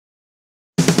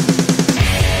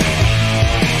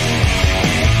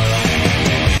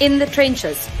In the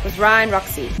Trenches with Ryan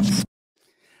Roxie.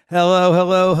 Hello,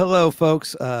 hello, hello,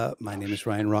 folks. My name is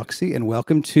Ryan Roxie, and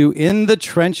welcome to In the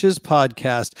Trenches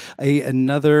podcast,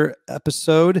 another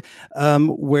episode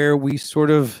where we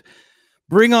sort of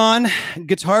bring on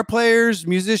guitar players,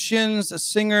 musicians,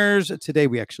 singers. Today,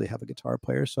 we actually have a guitar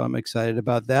player, so I'm excited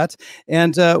about that.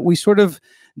 And we sort of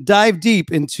dive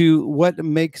deep into what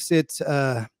makes it,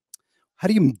 how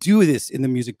do you do this in the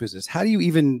music business? How do you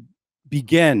even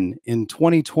begin in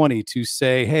 2020 to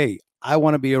say, hey, I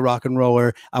want to be a rock and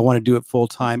roller. I want to do it full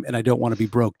time, and I don't want to be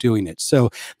broke doing it. So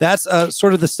that's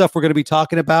sort of the stuff we're going to be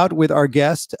talking about with our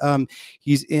guest.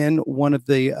 He's in one of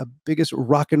the biggest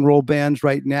rock and roll bands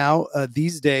right now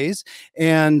these days,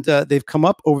 and they've come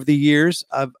up over the years.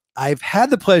 I've had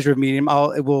the pleasure of meeting him.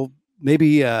 I will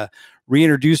maybe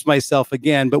reintroduce myself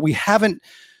again, but we haven't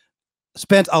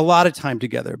spent a lot of time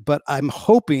together. But I'm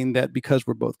hoping that because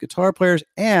we're both guitar players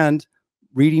and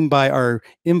reading by our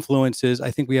influences,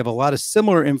 I think we have a lot of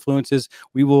similar influences.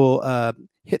 We will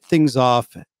hit things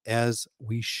off as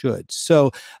we should.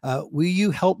 So will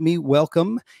you help me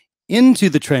welcome into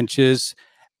the trenches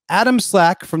Adam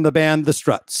Slack from the band The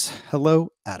Struts.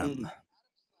 Hello, Adam.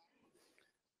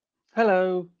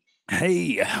 Hello.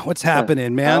 Hey, what's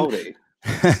happening, man?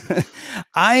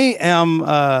 Howdy.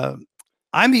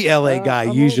 I'm the LA guy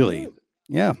usually.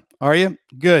 Yeah. Are you?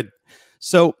 Good.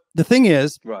 So the thing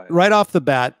is, right off the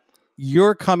bat,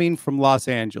 you're coming from Los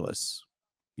Angeles.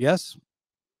 Yes?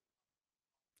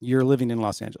 You're living in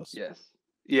Los Angeles. Yes.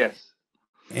 Yes.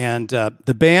 And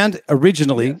the band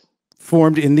originally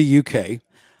formed in the UK.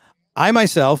 I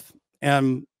myself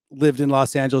lived in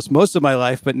Los Angeles most of my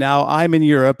life, but now I'm in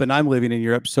Europe and I'm living in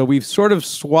Europe. So we've sort of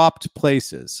swapped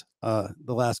places the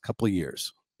last couple of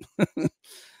years.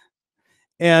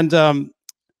 And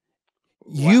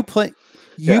you playing.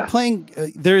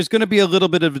 There's going to be a little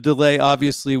bit of a delay,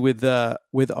 obviously, with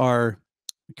our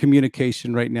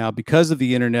communication right now because of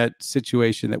the internet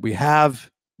situation that we have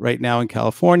right now in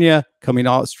California,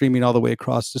 streaming all the way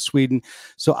across to Sweden.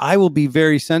 So I will be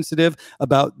very sensitive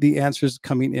about the answers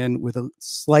coming in with a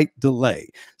slight delay.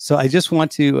 So I just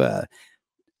want to,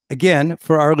 again,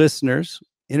 for our listeners,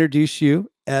 introduce you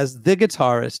as the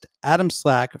guitarist, Adam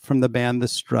Slack from the band The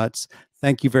Struts.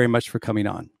 Thank you very much for coming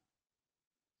on.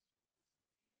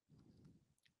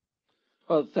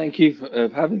 Well, thank you for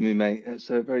having me, mate. It's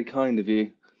very kind of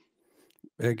you.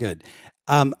 Very good.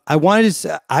 I wanted to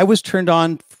say, I was turned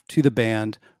on to the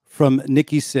band from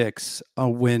Nikki Sixx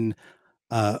when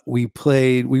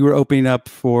we were opening up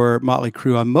for Motley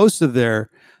Crue on most of their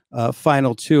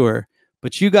final tour,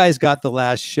 but you guys got the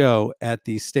last show at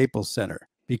the Staples Center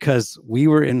because we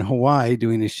were in Hawaii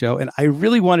doing a show, and I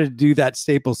really wanted to do that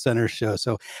Staples Center show.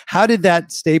 So how did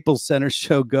that Staples Center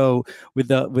show go with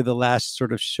the last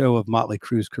sort of show of Motley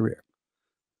Crue's career?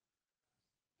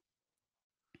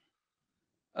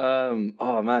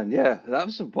 Oh man, yeah, that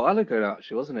was a while ago now,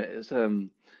 actually, wasn't it? It was the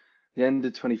end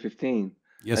of 2015.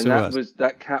 Yes, and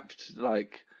that capped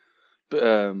like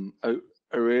a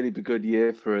really good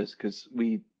year for us because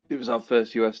it was our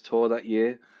first US tour that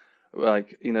year.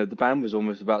 Like, you know, the band was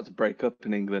almost about to break up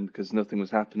in England because nothing was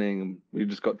happening and we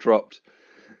just got dropped,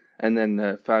 and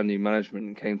then found new management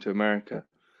and came to America.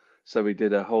 So we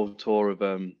did a whole tour of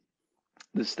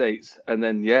the States, and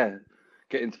then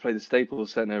getting to play the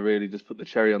Staples Center really just put the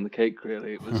cherry on the cake.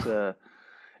 Really, it was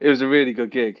it was a really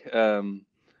good gig.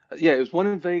 It was one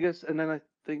in Vegas, and then I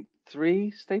think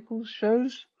 3 Staples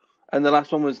shows, and the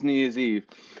last one was New Year's Eve.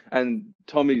 And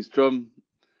Tommy's drum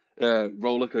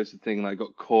roller coaster thing, like,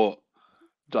 got caught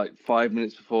like 5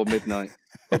 minutes before midnight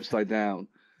upside down,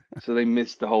 so they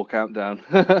missed the whole countdown.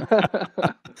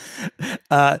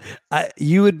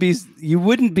 You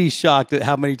wouldn't be shocked at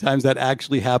how many times that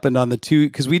actually happened on the two,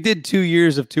 because we did 2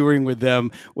 years of touring with them,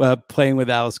 playing with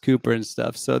Alice Cooper and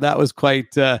stuff. So that was quite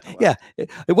it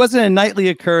wasn't a nightly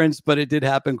occurrence, but it did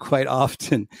happen quite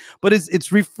often. But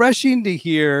it's refreshing to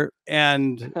hear,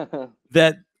 and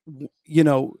that, you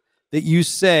know, that you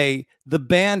say the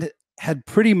band had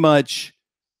pretty much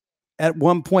at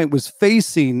one point was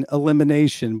facing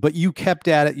elimination, but you kept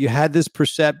at it. You had this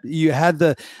you had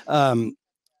the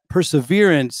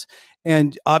perseverance,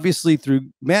 and obviously through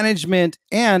management.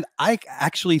 And I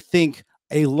actually think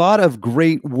a lot of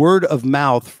great word of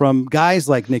mouth from guys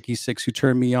like Nikki Sixx, who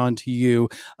turned me on to you,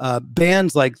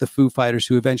 bands like the Foo Fighters,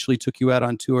 who eventually took you out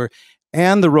on tour,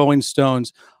 and the Rolling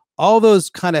Stones. All those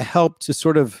kind of helped to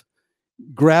sort of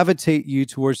gravitate you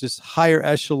towards this higher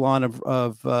echelon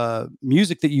of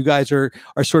music that you guys are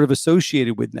sort of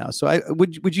associated with now. So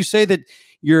would you say that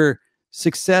your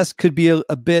success could be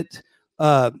a bit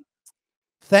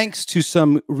thanks to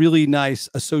some really nice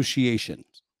associations?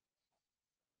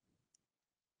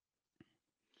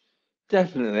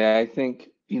 Definitely. I think,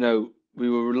 we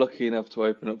were lucky enough to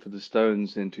open up for the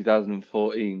Stones in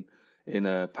 2014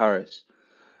 in Paris.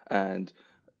 And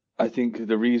I think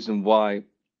the reason why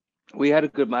we had a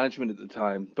good management at the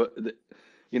time, but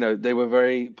they were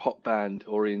very pop band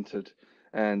oriented,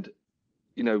 and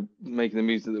making the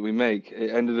music that we make,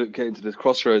 it ended up getting to this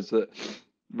crossroads that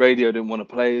radio didn't want to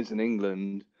play us in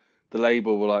England. The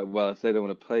label were like, well, if they don't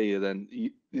want to play you, then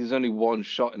there's only one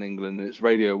shot in England, and it's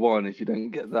Radio One. If you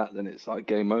don't get that, then it's like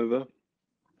game over.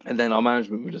 And then our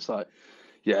management were just like,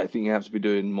 yeah, I think you have to be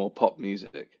doing more pop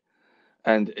music.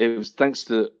 And it was thanks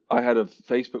to I had a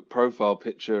Facebook profile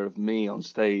picture of me on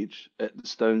stage at the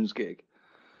Stones gig,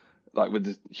 like with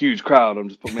this huge crowd. I'm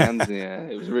just putting my hands in the air.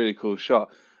 It was a really cool shot.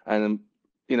 And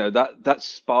that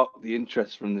sparked the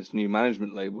interest from this new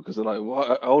management label, because they're like,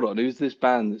 what? Hold on, who's this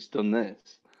band that's done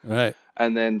this? Right.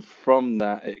 And then from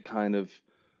that, it kind of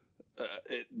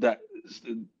that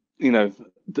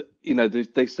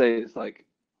they say it's like,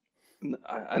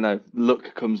 I know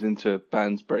luck comes into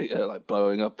bands like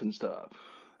blowing up and stuff,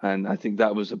 and I think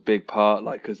that was a big part,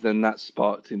 like, because then that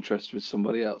sparked interest with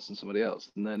somebody else and somebody else,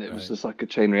 and then it was just like a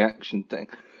chain reaction thing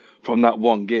from that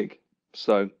one gig.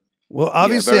 So well,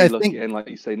 obviously, very I lucky, think, and like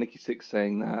you say, Nikki Sixx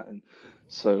saying that, and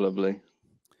so lovely.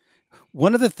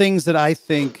 one of the things that I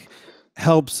think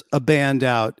helps a band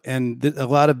out, and a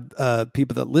lot of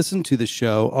people that listen to the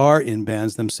show are in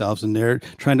bands themselves, and they're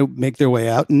trying to make their way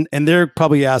out, and they're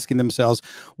probably asking themselves,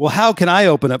 well, how can I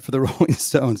open up for the Rolling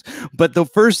Stones? But the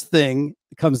first thing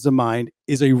that comes to mind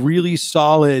is a really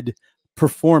solid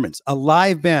performance, a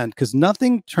live band, because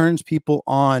nothing turns people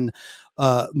on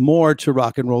more to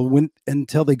rock and roll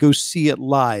until they go see it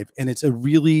live, and it's a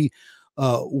really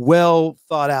well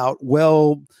thought out,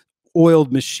 well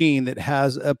oiled machine that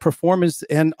has a performance.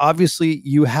 And obviously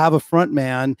you have a front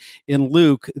man in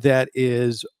Luke that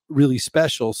is really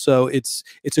special, so it's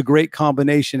a great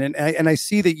combination. And I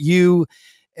see that you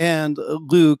and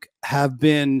Luke have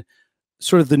been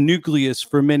sort of the nucleus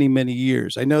for many, many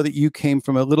years. I know that you came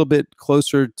from a little bit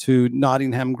closer to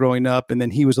Nottingham growing up, and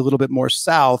then he was a little bit more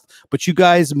south, but you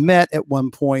guys met at one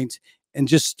point, and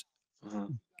just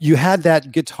you had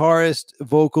that guitarist,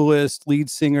 vocalist, lead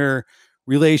singer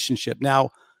relationship.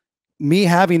 Now, me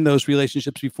having those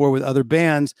relationships before with other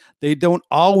bands, they don't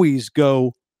always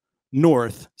go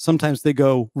north. Sometimes they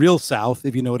go real south,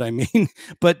 if you know what I mean.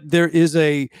 But there is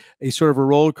a sort of a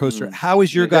roller coaster. How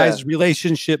has your guys'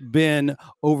 relationship been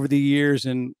over the years,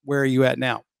 and where are you at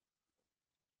now?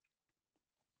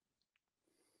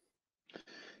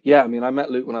 Yeah, I mean, I met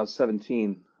Luke when I was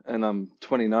 17, and I'm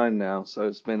 29 now, so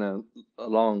it's been a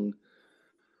long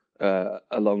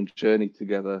journey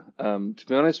together. To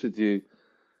be honest with you,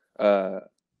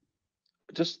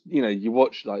 just you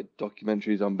watch like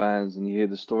documentaries on bands and you hear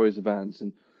the stories of bands,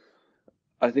 and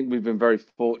I think we've been very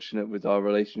fortunate with our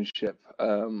relationship,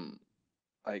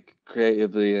 like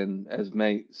creatively and as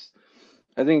mates.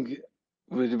 I think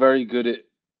we're very good at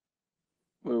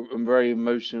we're very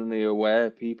emotionally aware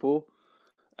people,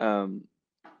 um,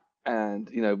 and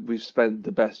we've spent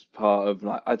the best part of,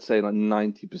 like, I'd say like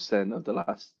 90% of the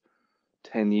last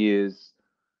 10 years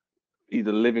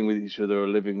either living with each other or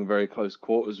living in very close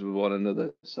quarters with one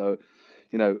another. So,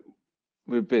 you know,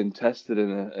 we've been tested in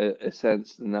a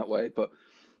sense in that way. But,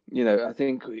 I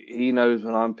think he knows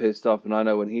when I'm pissed off, and I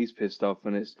know when he's pissed off,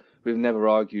 and we've never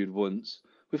argued once.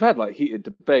 We've had like heated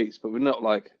debates, but we're not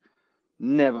like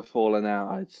never fallen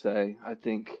out, I'd say. I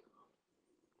think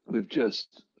we've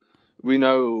just we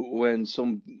know when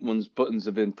someone's buttons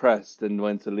have been pressed and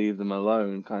when to leave them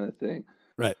alone, kind of thing.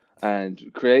 Right.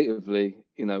 And creatively,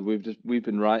 we've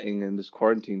been writing in this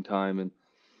quarantine time, and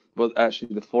well,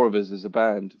 actually, the four of us as a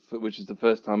band, which is the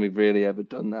first time we've really ever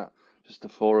done that, just the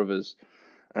four of us,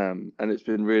 and it's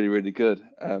been really, really good.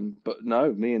 But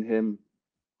no, me and him,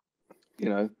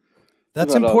 That's we've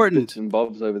had our important. bits and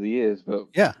bobs over the years, but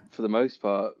yeah, for the most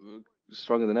part,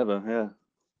 stronger than ever. Yeah.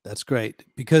 That's great,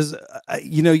 because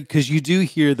because you do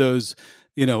hear those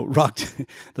rock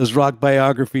those rock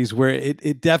biographies where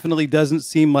it definitely doesn't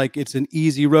seem like it's an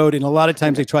easy road, and a lot of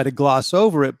times they try to gloss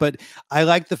over it. But I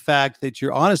like the fact that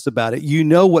you're honest about it. You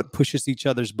know what pushes each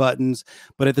other's buttons,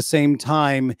 but at the same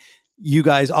time, you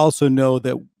guys also know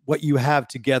that what you have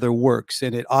together works,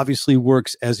 and it obviously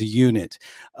works as a unit.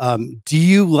 Do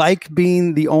you like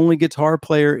being the only guitar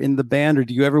player in the band, or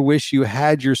do you ever wish you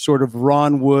had your sort of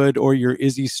Ron Wood or your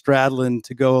Izzy Stradlin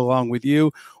to go along with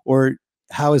you, or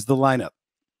how is the lineup?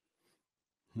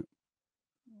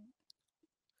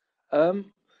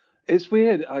 It's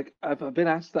weird. I've been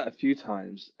asked that a few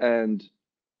times, and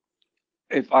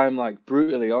if I'm like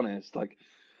brutally honest, like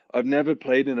I've never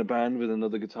played in a band with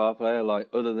another guitar player, like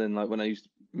other than like when I used to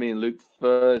me and Luke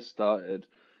first started,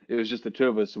 it was just the two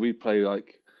of us. So we'd play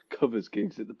like covers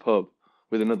gigs at the pub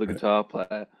with another guitar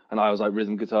player, and I was like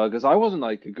rhythm guitar because I wasn't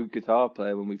like a good guitar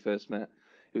player when we first met.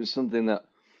 It was something that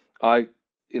I,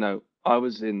 I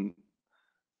was in,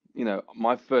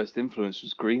 my first influence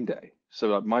was Green Day. So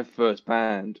like my first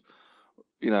band,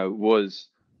 was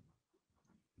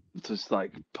just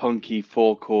like punky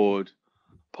 4-chord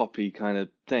poppy kind of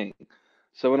thing.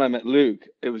 So when I met Luke,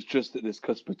 it was just at this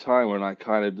cusp of time when I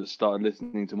kind of just started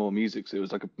listening to more music. So it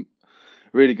was like a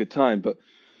really good time. But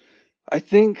I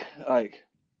think like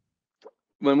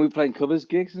when we were playing covers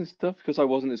gigs and stuff, because I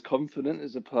wasn't as confident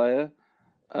as a player,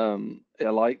 I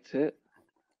liked it.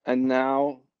 And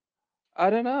now I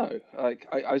don't know. Like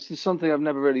it's just something I've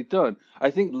never really done.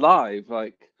 I think live,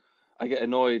 like I get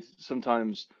annoyed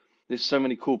sometimes. There's so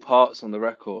many cool parts on the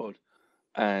record,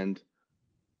 and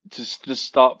just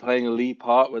start playing a lead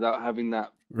part without having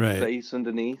that Right. bass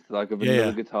underneath, like of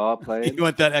another guitar playing. You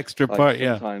want that extra Like part,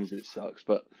 sometimes it sucks,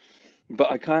 but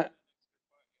I can't.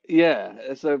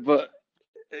 Yeah. So, but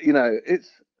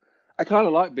it's I kind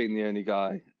of like being the only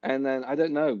guy, and then I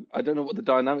don't know what the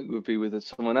dynamic would be with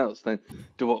someone else. Then,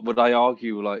 would I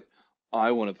argue like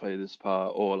I want to play this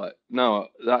part, or like no,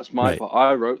 that's my Right. part.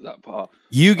 I wrote that part.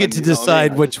 You get And to you know what I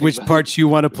mean? decide I just think which that- parts you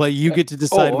want to play. You get to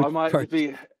decide which I might parts.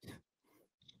 be,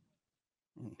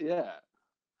 yeah,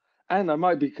 and I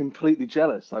might be completely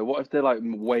jealous. Like, what if they're like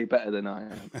way better than I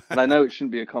am? And I know it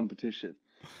shouldn't be a competition,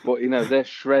 but they're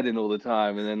shredding all the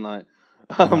time, and then like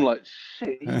I'm like,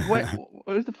 shit,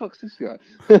 who the fuck's this guy?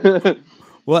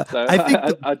 Well, So I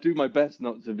think I do my best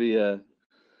not to be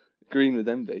green with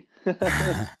envy.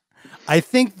 I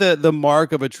think the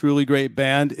mark of a truly great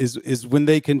band is when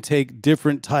they can take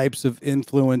different types of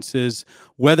influences,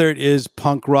 whether it is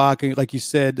punk rock, like you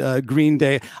said, Green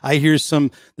Day. I hear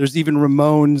there's even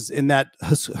Ramones in that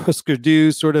Husker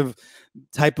Du sort of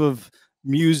type of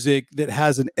music that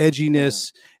has an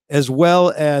edginess, as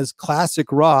well as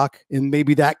classic rock, and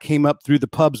maybe that came up through the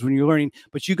pubs when you're learning.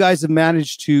 But you guys have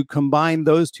managed to combine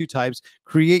those two types,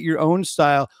 create your own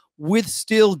style with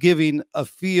still giving a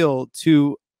feel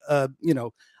to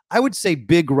I would say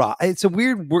big rock. It's a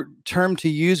weird term to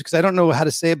use because I don't know how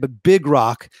to say it, but big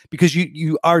rock, because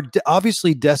you are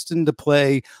obviously destined to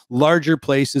play larger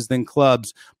places than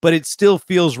clubs, but it still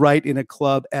feels right in a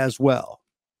club as well.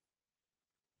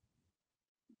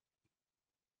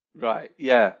 Right.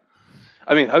 Yeah.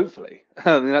 I mean, hopefully.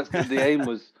 I mean, that's the aim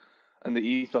was, and the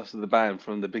ethos of the band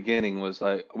from the beginning was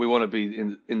like we want to be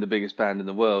in the biggest band in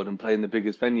the world and play in the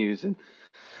biggest venues, and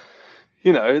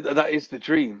that is the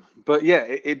dream. But yeah,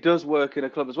 it does work in a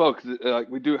club as well because like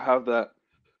we do have that.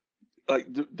 Like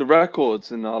the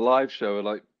records in our live show are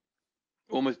like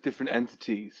almost different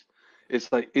entities.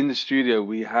 It's like in the studio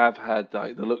we have had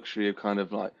like the luxury of kind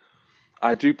of like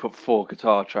I do put 4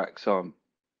 guitar tracks on.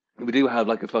 We do have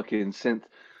like a fucking synth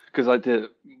because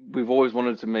we've always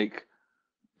wanted to make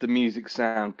the music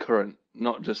sound current,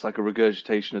 not just like a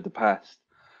regurgitation of the past.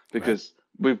 Because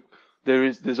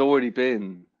there's already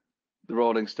been the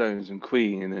Rolling Stones and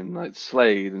Queen and like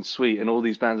Slade and Sweet and all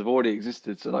these bands have already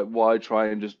existed. So like, why try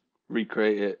and just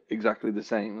recreate it exactly the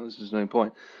same? There's just no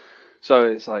point. So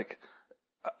it's like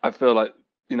I feel like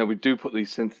we do put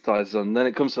these synthesizers on. Then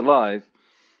it comes to live,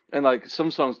 and like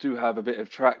some songs do have a bit of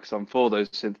tracks on for those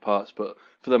synth parts, but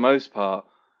for the most part,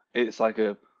 it's like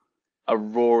a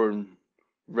raw and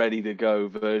ready to go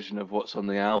version of what's on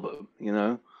the album,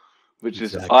 which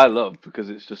is I love because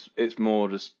it's more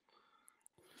just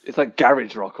it's like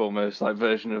garage rock almost, like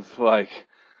version of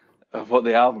what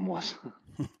the album was.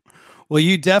 Well,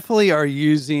 you definitely are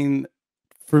using,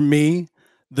 for me,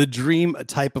 the dream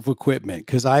type of equipment,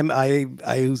 because I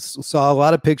saw a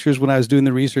lot of pictures when I was doing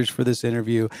the research for this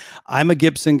interview. I'm a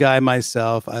Gibson guy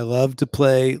myself. I love to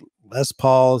play Les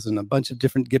Pauls and a bunch of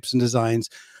different Gibson designs.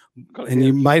 And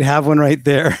you might have one right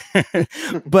there.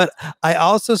 But I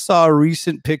also saw a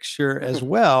recent picture as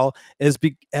well as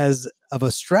of a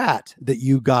Strat that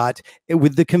you got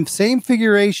with the same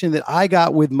figuration that I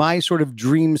got with my sort of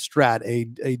dream Strat,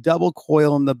 a double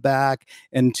coil in the back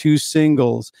and 2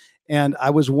 singles. And I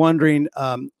was wondering,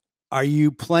 are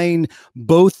you playing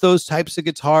both those types of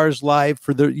guitars live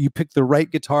you picked the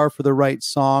right guitar for the right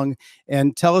song?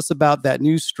 And tell us about that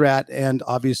new Strat and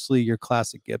obviously your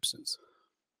classic Gibsons.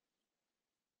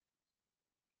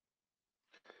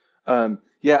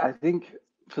 Yeah, I think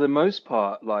for the most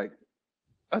part, like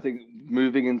I think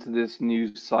moving into this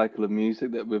new cycle of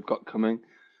music that we've got coming,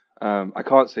 I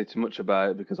can't say too much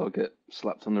about it because I'll get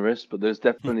slapped on the wrist, but there's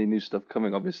definitely new stuff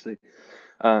coming, obviously.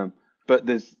 But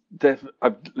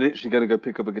I'm literally going to go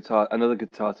pick up another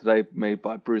guitar today made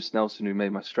by Bruce Nelson, who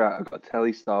made my Strat. I've got a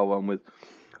Telly style one with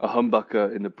a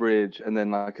humbucker in the bridge, and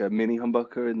then like a mini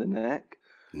humbucker in the neck.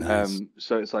 Nice.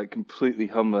 So it's like completely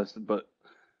humbless, but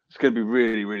it's going to be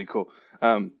really, really cool.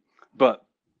 But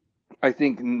I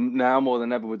think now more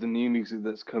than ever with the new music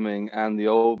that's coming and the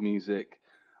old music,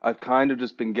 I've kind of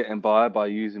just been getting by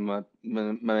using my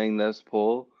main Les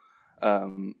Paul.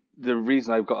 The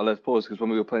reason I've got a Les Paul is because when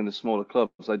we were playing the smaller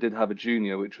clubs, I did have a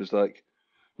Junior, which was like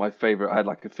my favorite. I had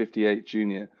like a 58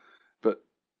 Junior, but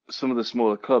some of the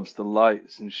smaller clubs, the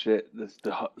lights and shit, the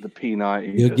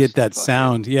P90. You'll get that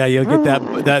sound. Yeah, you'll get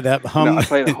that hum. I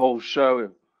played a whole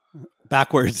show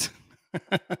backwards.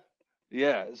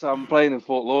 Yeah, so I'm playing in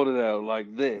Fort Lauderdale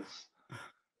like this,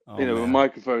 with a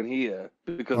microphone here,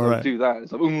 because I do that.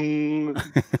 It's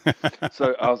like,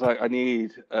 So I was like, I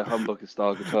need a humbucker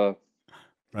style guitar.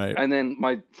 Right. And then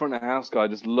my front of house guy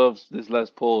just loves this Les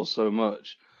Paul so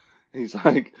much. He's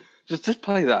like, just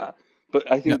play that.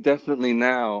 But I think definitely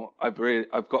now I've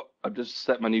just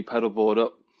set my new pedal board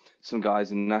up. Some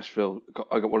guys in Nashville,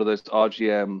 I got one of those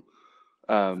RGM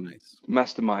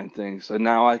mastermind things. So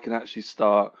now I can actually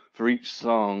start for each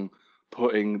song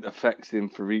putting effects in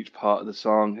for each part of the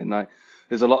song. And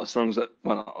there's a lot of songs that,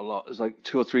 well, not a lot, there's like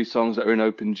 2 or 3 songs that are in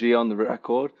open G on the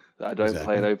record that I don't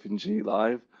play in open G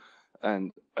live.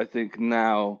 And I think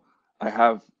now I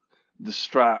have the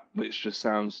Strat, which just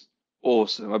sounds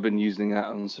awesome. I've been using that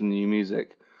on some new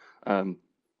music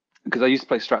because I used to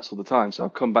play Strats all the time. So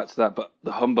I've come back to that, but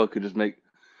the humbucker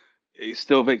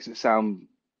still makes it sound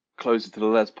closer to the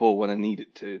Les Paul when I need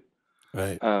it to.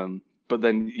 Right. But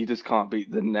then you just can't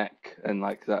beat the neck and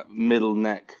like that middle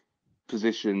neck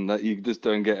position that you just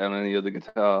don't get on any other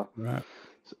guitar. Right.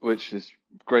 Which is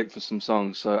great for some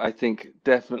songs. So I think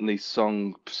definitely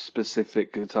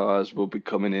song-specific guitars will be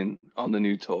coming in on the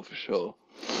new tour for sure.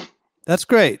 That's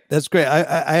great. That's great.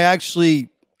 I actually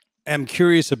am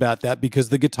curious about that because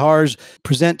the guitars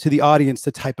present to the audience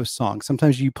the type of song.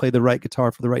 Sometimes you play the right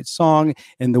guitar for the right song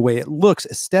and the way it looks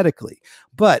aesthetically.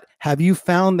 But have you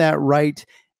found that right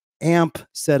amp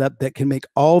setup that can make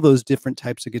all those different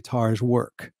types of guitars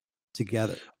work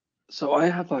together? So I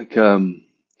have like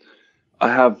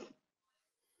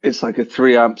it's like a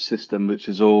 3-amp system, which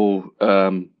is all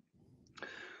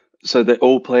so they're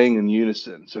all playing in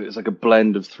unison. So it's like a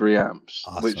blend of 3 amps,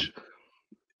 awesome. Which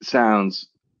sounds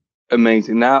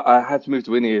amazing. Now I had to move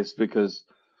to in-ears because,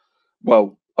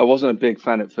 well, I wasn't a big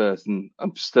fan at first, and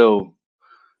I'm still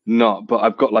not. But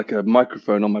I've got like a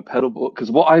microphone on my pedal board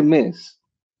because what I miss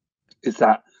is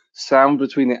that sound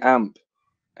between the amp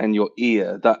and your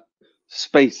ear. That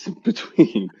space in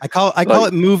between. I call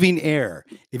it moving air.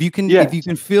 If you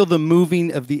can feel the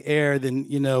moving of the air, then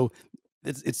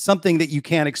it's something that you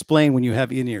can't explain when you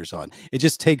have in-ears on. You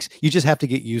just have to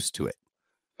get used to it.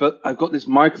 But I've got this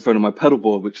microphone on my pedal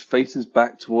board which faces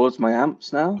back towards my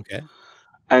amps now. Okay.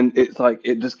 And it's like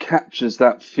it just captures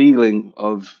that feeling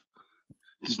of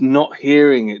just not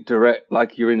hearing it direct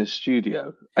like you're in a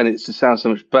studio. And it just sounds so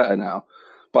much better now.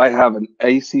 But I have an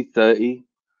AC30.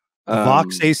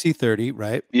 Vox AC30,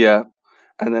 right? Yeah.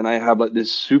 And then I have like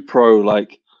this Supro,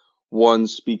 like one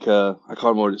speaker. I can't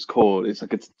remember what it's called. It's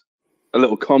like a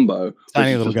little combo.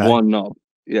 Tiny little guy. One knob.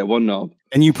 Yeah, one knob.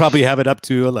 And you probably have it up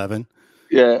to 11.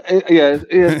 Yeah,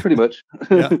 pretty much.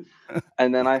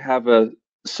 And then I have a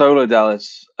Solo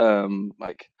Dallas, I don't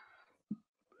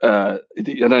know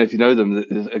if you know them.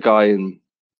 There's a guy in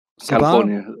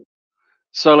California.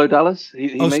 Solo Dallas.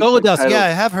 He makes Solo Dallas. Yeah, I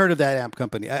have heard of that amp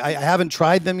company. I haven't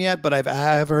tried them yet, but I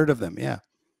have heard of them. Yeah.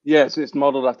 Yeah, so it's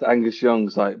modeled after Angus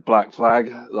Young's like Black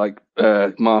Flag, like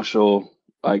Marshall,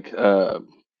 like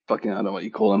fucking I don't know what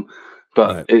you call them,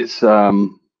 but it's the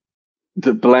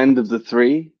blend of the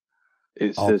 3.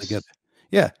 It's all just together.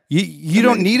 Yeah, you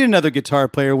don't need another guitar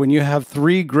player when you have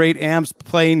 3 great amps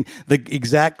playing the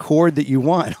exact chord that you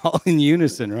want, all in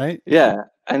unison, right? Yeah,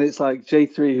 and it's like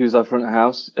J3, who's our front of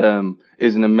house,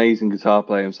 is an amazing guitar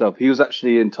player himself. He was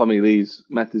actually in Tommy Lee's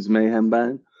Methods Mayhem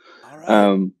band. All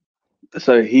right.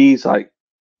 So he's like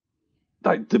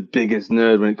the biggest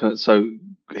nerd when it comes. So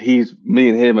me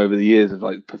and him over the years have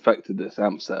like perfected this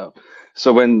amp setup.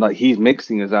 So when like he's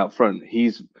mixing us out front,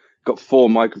 he's got 4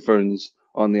 microphones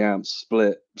on the amp,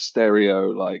 split stereo,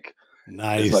 like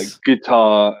nice. It's like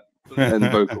guitar and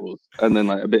vocals, and then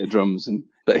like a bit of drums and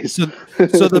bass. So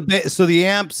the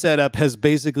amp setup has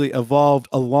basically evolved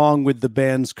along with the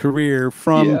band's career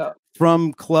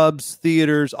from clubs,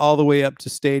 theaters, all the way up to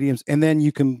stadiums, and then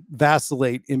you can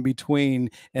vacillate in between,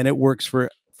 and it works for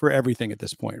everything at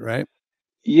this point, right?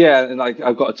 Yeah, and like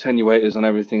I've got attenuators on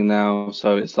everything now,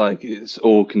 so it's like it's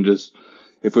all can just.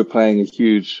 If we're playing a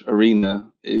huge arena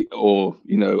or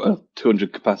a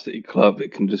 200 capacity club,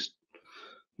 it can just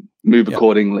move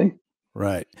accordingly.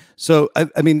 Right. So,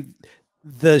 I mean,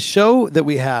 the show that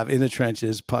we have in the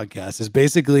Trenches podcast is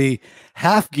basically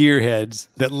half gearheads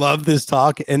that love this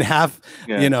talk and half,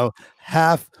 Yeah.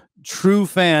 half true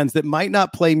fans that might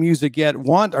not play music yet,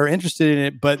 are interested in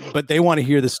it, but they want to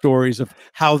hear the stories of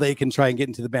how they can try and get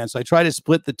into the band. So I try to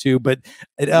split the two, but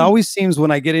it always seems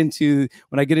when I get into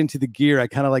the gear, I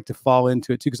kind of like to fall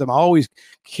into it too, because I'm always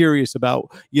curious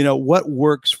about, what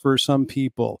works for some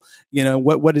people.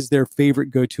 What is their favorite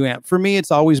go-to amp? For me,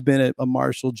 it's always been a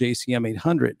Marshall JCM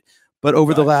 800. But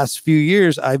over the last few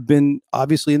years, I've been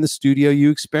obviously in the studio.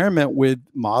 You experiment with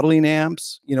modeling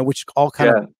amps, which all kind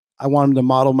of, I want them to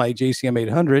model my JCM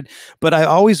 800, but I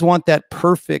always want that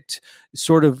perfect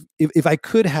sort of, if I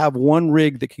could have one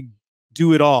rig that could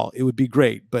do it all, it would be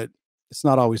great, but it's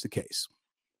not always the case.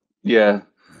 Yeah.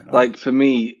 Like for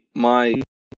me, Are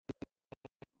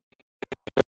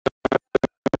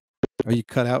you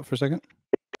cut out for a second?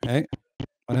 Hey,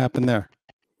 what happened there?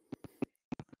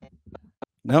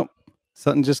 Nope.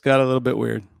 Something just got a little bit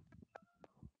weird.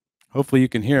 Hopefully you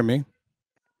can hear me.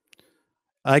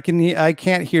 I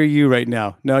can't hear you right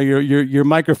now. No, your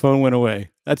microphone went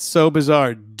away. That's so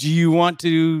bizarre. Do you want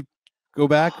to go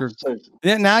back or?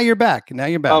 Yeah, now you're back.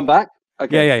 I'm back.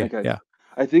 Okay. Yeah. Okay. Yeah.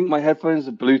 I think my headphones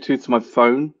are Bluetooth to my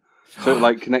phone, so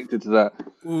like connected to that.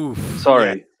 Ooh.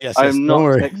 Sorry. Yeah. Yes. I'm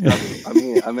not tech savvy. I'm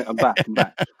here. I'm back. I'm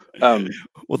back.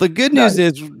 Well, the good news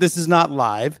is this is not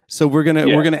live, so we're gonna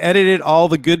edit it, all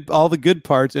the good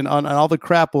parts, and on all the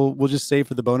crap we'll just save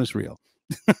for the bonus reel.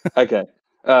 Okay.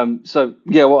 So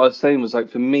yeah, what I was saying was, like,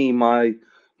 for me, my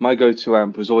go-to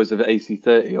amp was always an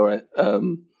AC30 or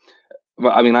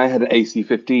I mean, I had an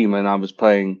AC15 when I was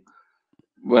playing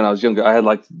when I was younger. I had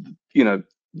like,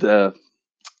 the,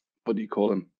 what do you call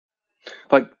them?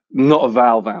 Like, not a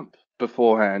valve amp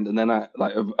beforehand, and then I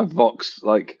like a Vox,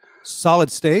 like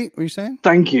solid state. What are you saying?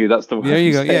 Thank you. That's the word. There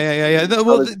you go. Yeah.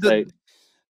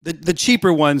 The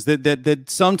cheaper ones that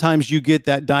sometimes you get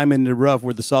that diamond in the rough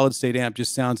where the solid state amp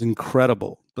just sounds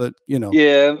incredible, but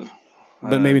yeah,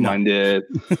 but maybe not.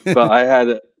 But I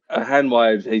had a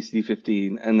hand-wired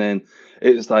AC15, and then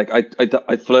it's like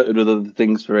I flirted with other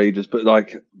things for ages, but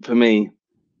like for me,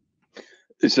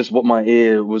 it's just what my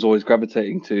ear was always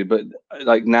gravitating to. But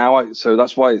like now, so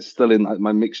that's why it's still in like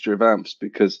my mixture of amps,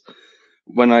 because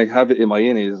when I have it in my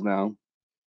in-ears now,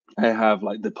 I have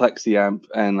like the Plexi amp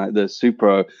and like the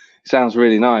Supro. It sounds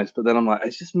really nice, but then I'm like,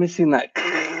 it's just missing that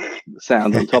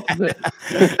sound on top of it.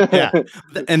 Yeah,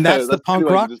 and that's the punk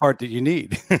rock part that you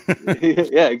need.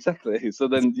 Yeah, exactly. So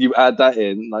then you add that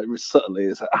in like subtly.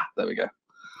 It's like, there we go.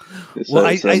 Well,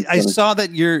 I saw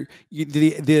that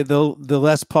the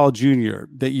Les Paul Jr.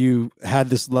 that you had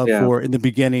this love for in the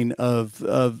beginning of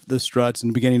the Struts, in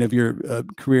the beginning of your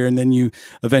career, and then you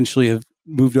eventually have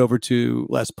moved over to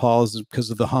Les Paul's because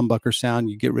of the humbucker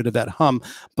sound. You get rid of that hum,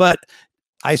 but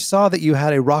I saw that you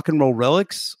had a Rock and Roll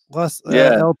Relics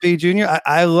LP Junior.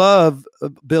 I love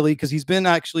Billy because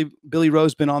Billy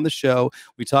Rowe's been on the show.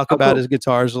 We talk about his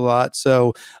guitars a lot.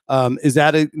 So is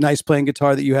that a nice playing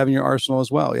guitar that you have in your arsenal as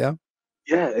well? Yeah.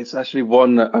 Yeah, it's actually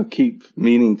one that I keep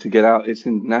meaning to get out. It's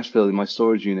in Nashville in my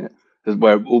storage unit, is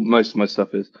where most of my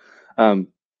stuff is.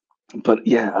 But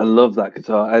yeah, I love that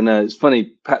guitar. And it's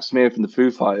funny, Pat Smear from the Foo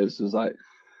Fighters was like,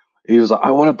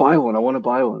 I want to buy one. I want to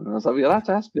buy one. And I was like, you'll have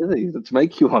to ask Billy to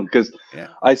make you one, because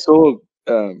I saw,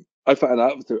 I found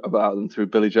out about them through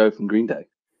Billy Joe from Green Day.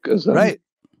 Because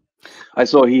I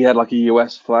saw he had like a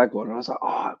US flag one, and I was like,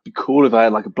 oh, it'd be cool if I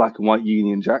had like a black and white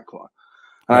Union Jack one.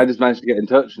 And I just managed to get in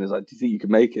touch, and he was like, do you think you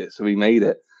could make it? So he made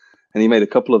it, and he made a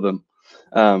couple of them.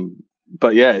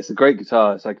 But yeah, it's a great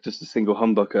guitar. It's like just a single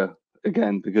humbucker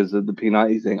again because of the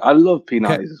P90 thing. I love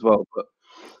P90s as well,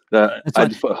 but I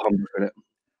just put a humbucker in it.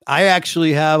 I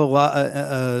actually have a lot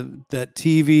that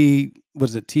TV.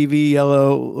 Was it TV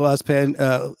Yellow last pan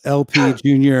LP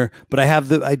Junior? But I have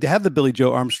the Billy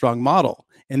Joe Armstrong model,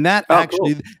 and that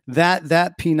cool.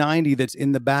 that P90 that's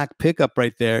in the back pickup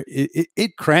right there,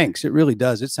 it cranks. It really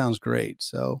does. It sounds great.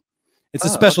 So it's a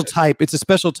special type. It's a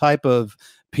special type of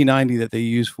P90 that they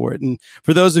use for it. And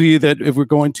for those of you that, if we're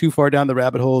going too far down the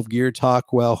rabbit hole of gear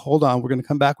talk, well, hold on, we're going to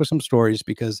come back with some stories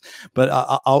but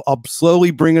I'll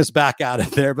slowly bring us back out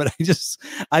of there. But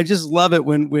I just love it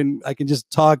when I can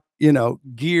just talk,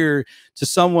 gear to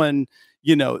someone,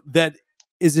 that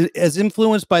is as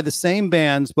influenced by the same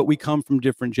bands, but we come from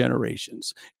different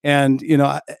generations. And,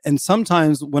 and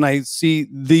sometimes when I see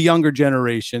the younger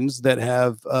generations that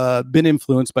have been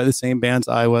influenced by the same bands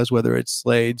I was, whether it's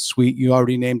Slade, Sweet, you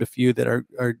already named a few that are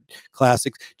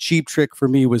classics. Cheap Trick for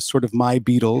me was sort of my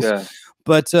Beatles. Yeah.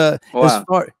 But as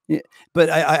far,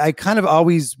 but I kind of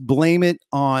always blame it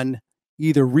on,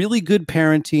 either really good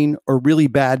parenting or really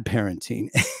bad parenting.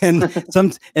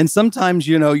 And sometimes,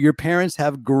 you know, your parents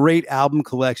have great album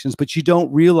collections, but you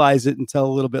don't realize it until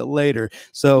a little bit later.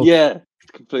 So Yeah,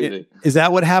 completely. is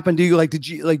that what happened to you? Like, did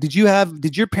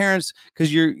your parents,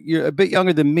 because you're a bit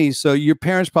younger than me, so your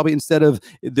parents probably, instead of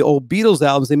the old Beatles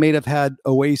albums, they may have had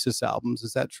Oasis albums.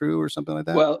 Is that true, or something like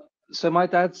that? Well, so my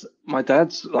dad's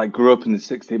like grew up in the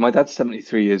 60s. My dad's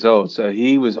 73 years old, so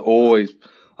he was always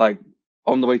like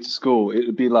on the way to school. It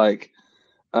would be like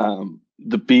the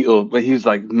Beatles, but he was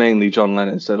like mainly John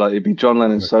Lennon. So like it'd be John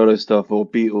Lennon Right. solo stuff or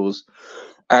Beatles,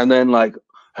 and then like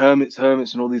Hermits,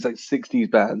 and all these like 60s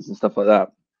bands and stuff like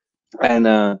that.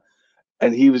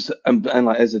 And he was and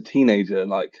like as a teenager,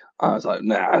 like I was like,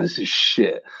 nah, this is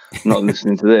shit. I'm not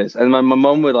listening to this. And my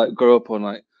mum would like grow up on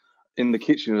like in the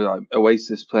kitchen with like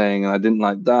Oasis playing, and I didn't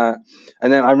like that.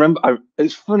 And then I remember,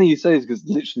 it's funny you say this because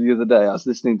literally the other day I was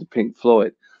listening to Pink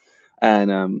Floyd,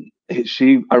 and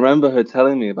I remember her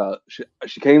telling me about,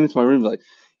 she came into my room like, you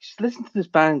should listen to this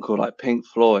band called like Pink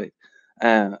Floyd,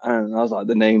 and I was like,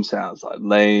 the name sounds like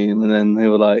lame, and then they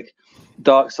were like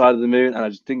Dark Side of the Moon, and I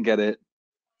just didn't get it.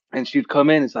 And she'd come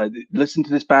in and say, listen to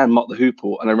this band, Mott the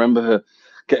Hoople. And I remember her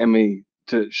getting me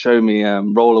to show me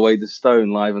Roll Away the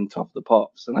Stone live on Top of the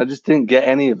Pops. And I just didn't get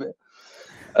any of it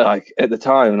like at the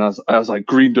time. And I was like,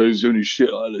 Green Day's the only shit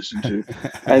I listen to.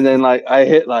 And then like I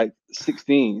hit like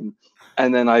 16.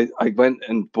 And then I went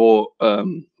and bought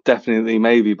Definitely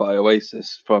Maybe by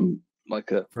Oasis from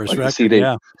like a First like record, a CD.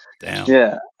 yeah. Damn.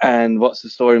 Yeah. And What's the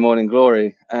Story, Morning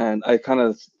Glory. And I kind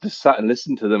of just sat and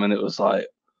listened to them, and it was like,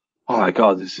 oh my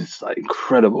God, this is like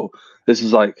incredible. This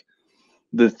is like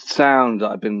the sound that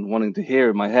I've been wanting to hear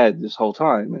in my head this whole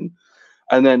time.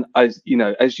 And then you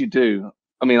know, as you do,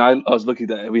 I mean, I was lucky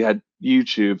that we had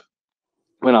YouTube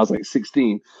when I was like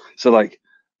 16. So like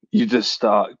you just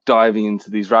start diving into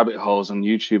these rabbit holes on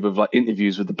YouTube of like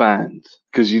interviews with the band,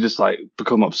 because you just like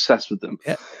become obsessed with them.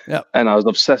 Yeah. Yeah. And I was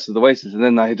obsessed with Oasis. And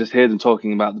then I just hear them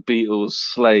talking about the Beatles,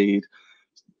 Slade,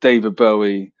 David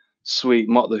Bowie, Sweet,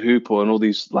 Mott the Hoople, and all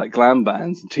these like glam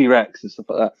bands and T-Rex and stuff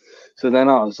like that. So then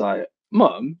I was like,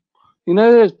 Mum, you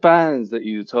know those bands that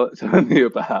you told me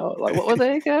about? Like, what were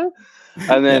they again?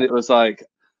 And then it was like,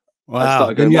 I Wow.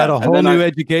 started Then going you had back. a whole new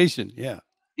education. Yeah.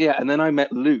 Yeah, and then I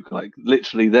met Luke like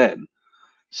literally then.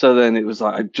 So then it was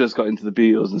like I just got into the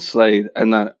Beatles and Slade,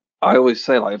 and then I always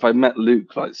say like if I met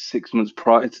Luke like 6 months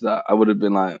prior to that, I would have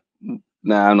been like,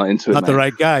 nah, I'm not into it. Not the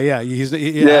right guy. Yeah.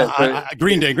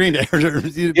 Green Day.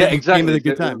 Yeah, exactly. A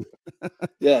good time.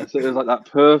 Yeah, so it was like that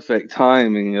perfect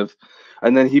timing of,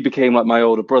 and then he became like my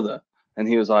older brother, and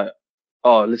he was like,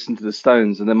 oh, listen to the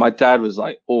Stones. And then my dad was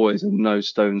like always a no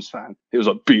Stones fan. It was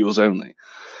like Beatles only.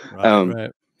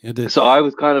 Right. So I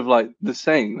was kind of like the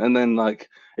same. And then like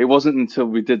it wasn't until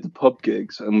we did the pub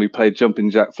gigs and we played Jumping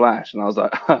Jack Flash, and I was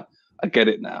like, I get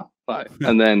it now. Like,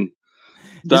 and then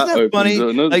Isn't that funny?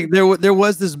 Like there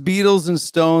was this Beatles and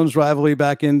Stones rivalry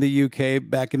back in the UK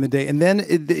back in the day, and then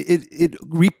it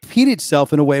repeated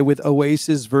itself in a way with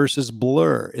Oasis versus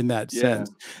Blur in that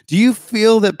sense. Do you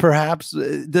feel that perhaps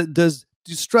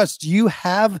Struts, do you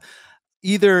have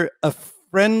either a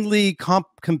friendly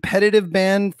competitive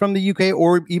band from the UK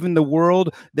or even the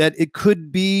world that it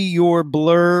could be your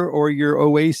Blur or your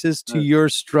Oasis to your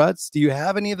Struts? Do you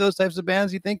have any of those types of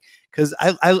bands, you think? Because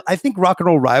I think Rock and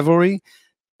Roll Rivalry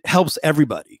helps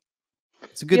everybody.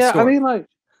 It's a good story. I mean, like,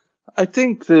 I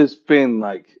think there's been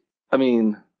like, I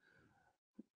mean,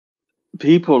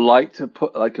 people like to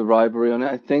put like a rivalry on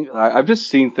it. I think I've just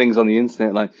seen things on the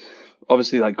internet, like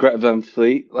obviously like Greta Van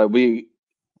Fleet, like we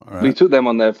took them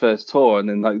on their first tour, and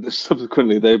then like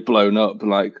subsequently they've blown up,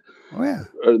 like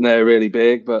and they're really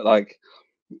big. But like,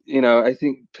 you know, I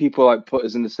think people like put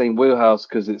us in the same wheelhouse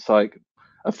because it's like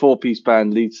a 4-piece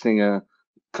band, lead singer,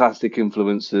 classic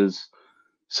influences.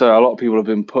 So a lot of people have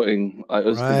been putting like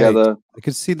us together. I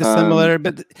could see the similarity,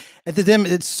 but at the end,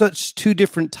 it's such two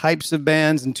different types of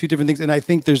bands and two different things. And I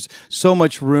think there's so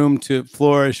much room to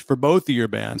flourish for both of your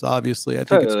bands. Obviously, I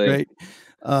think it's great.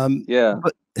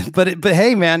 But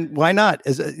hey, man, why not?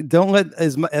 Don't let,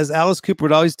 as Alice Cooper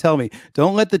would always tell me,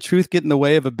 don't let the truth get in the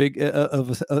way of a big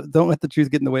don't let the truth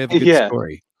get in the way of a good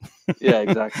story. Yeah,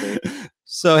 exactly.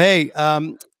 So hey, I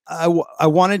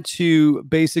wanted to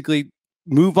basically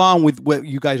move on with what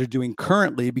you guys are doing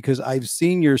currently, because I've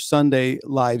seen your Sunday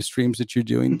live streams that you're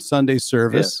doing, Sunday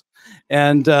service.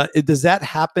 And does that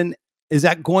happen? Is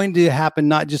that going to happen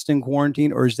not just in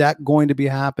quarantine, or is that going to be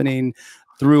happening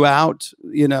throughout,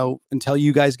 you know, until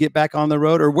you guys get back on the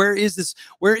road? Or where is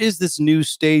this new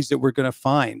stage that we're going to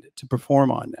find to perform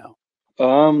on now?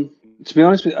 To be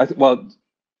honest with you, well,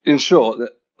 in short,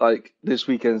 like this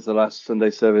weekend's the last Sunday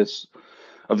service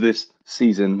of this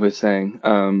season. We're saying.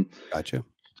 Gotcha.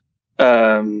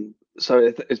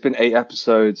 So it's been 8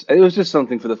 episodes. It was just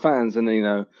something for the fans, and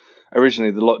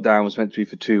originally the lockdown was meant to be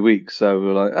for 2 weeks, so we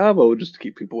were like, oh well, we'll just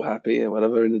keep people happy or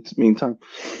whatever in the meantime.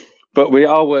 But we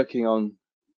are working on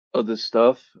other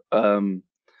stuff.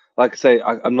 Like I say,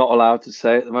 I'm not allowed to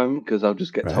say at the moment because I'll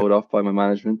just get told off by my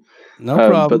management. No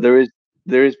problem. But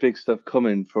there is big stuff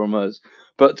coming from us.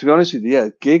 But to be honest with you, yeah,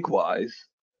 gig wise,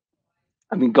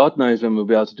 I mean, God knows when we'll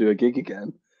be able to do a gig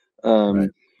again.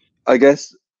 I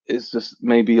guess it's just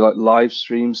maybe like live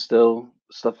stream still,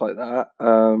 stuff like that,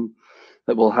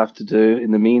 that we'll have to do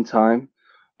in the meantime.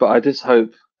 But I just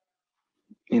hope,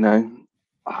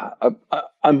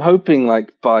 I'm hoping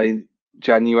like by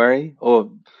January,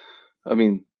 or I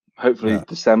mean, hopefully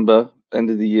December,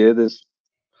 end of the year, there's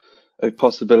a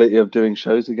possibility of doing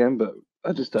shows again, but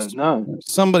I just don't know.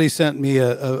 Somebody sent me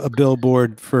a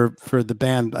billboard for the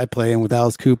band I play in with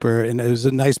Alice Cooper, and it was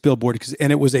a nice billboard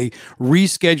and it was a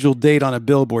rescheduled date on a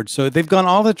billboard. So they've gone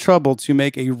all the trouble to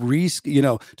make a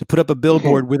to put up a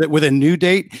billboard with a new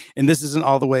date, and this isn't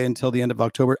all the way until the end of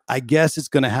October. I guess it's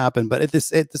going to happen, but at the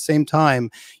same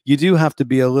time, you do have to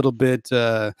be a little bit.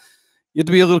 You have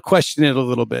to be a little question it a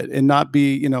little bit and not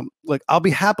be, like, I'll be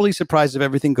happily surprised if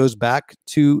everything goes back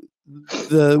to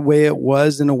the way it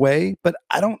was in a way, but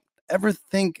I don't ever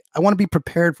think I want to be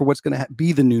prepared for what's going to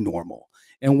be the new normal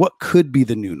and what could be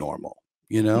the new normal,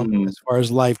 as far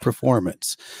as live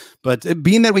performance. But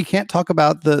being that we can't talk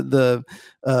about the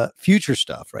future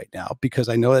stuff right now, because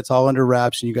I know it's all under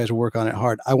wraps and you guys will work on it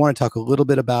hard. I want to talk a little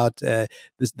bit about the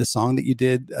song that you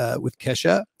did with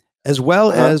Kesha, as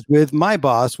well as with My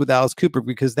Boss with Alice Cooper,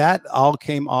 because that all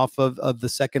came off of the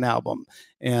second album.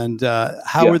 And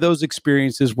how were those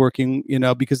experiences working?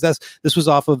 Because this was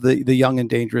off of the Young and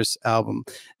Dangerous album,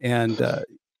 and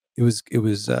it was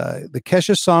the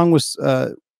Kesha song was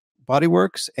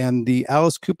Bodyworks, and the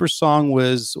Alice Cooper song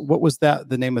was, what was the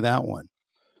name of that one?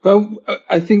 Well,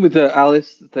 I think with the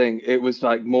Alice thing, it was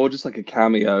like more just like a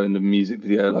cameo in the music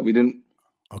video. Like we didn't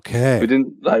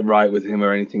like write with him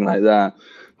or anything like that.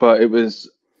 But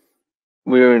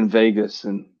we were in Vegas,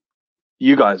 and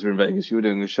you guys were in Vegas. You were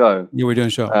doing a show. You were doing a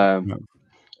show.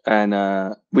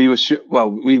 And we were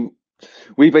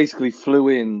we basically flew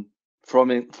in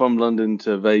from London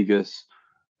to Vegas.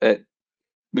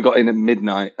 We got in at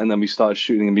midnight, and then we started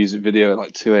shooting a music video at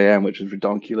like 2 a.m., which was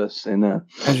ridiculous in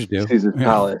Caesar's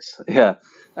Palace. Yeah.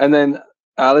 And then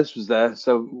Alice was there,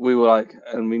 so we were like,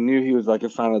 and we knew he was like a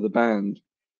fan of the band.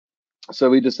 So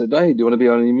we just said, hey, do you want to be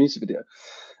on a music video?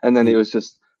 And then it was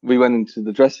just, we went into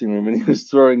the dressing room and he was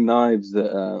throwing knives at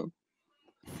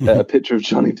a picture of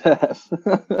Johnny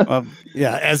Depp.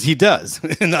 Yeah, as he does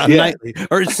nightly,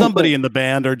 or somebody in the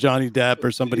band, or Johnny Depp,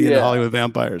 or somebody in the Hollywood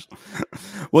Vampires.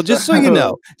 Well, just so you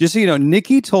know,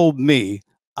 Nikki told me,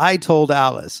 I told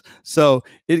Alice, so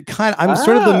it kind of, I'm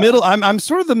sort of the middle. I'm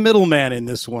sort of the middleman in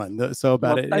this one. So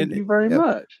about it. Thank you very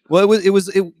much. Well,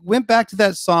 it went back to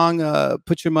that song,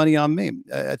 "Put Your Money on Me."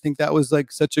 I think that was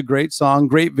like such a great song,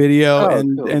 great video,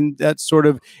 and that sort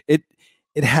of it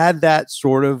had that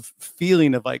sort of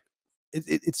feeling of like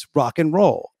it's rock and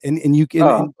roll, and you can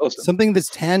awesome. Something that's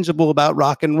tangible about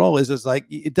rock and roll is like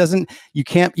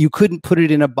you couldn't put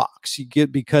it in a box. You get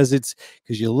because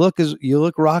you look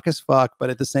rock as fuck, but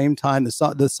at the same time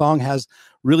the song has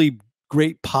really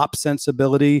great pop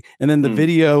sensibility, and then the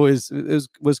video was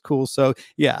cool. So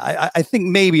yeah, I think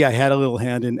maybe I had a little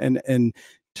hand in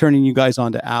turning you guys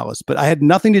on to Alice, but I had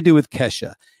nothing to do with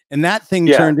Kesha. And that thing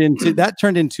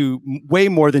turned into way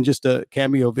more than just a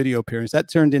cameo video appearance. That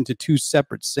turned into 2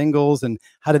 separate singles. And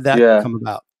how did that come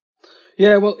about?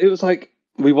 Yeah, well, it was like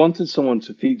we wanted someone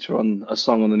to feature on a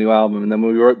song on the new album, and then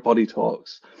when we wrote Body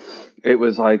Talks, it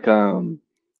was like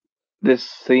this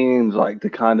seemed like the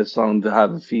kind of song to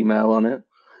have a female on it.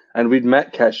 And we'd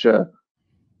met Kesha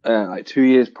like 2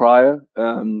 years prior.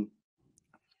 And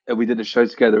we did a show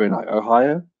together in like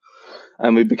Ohio.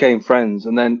 And we became friends,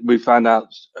 and then we found out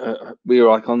we were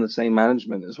like on the same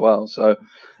management as well. So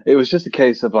it was just a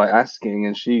case of like asking,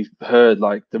 and she heard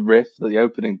like the riff, the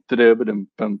opening,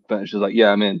 and she was like,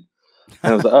 "Yeah, I'm in."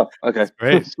 And I was like, "Oh, okay,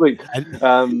 great, sweet."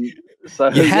 So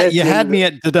you had me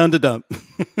at da dun da dum.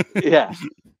 Yeah.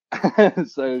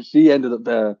 So she ended up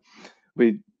there.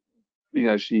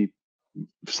 She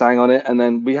sang on it, and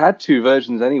then we had 2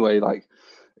 versions anyway, like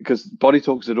because Body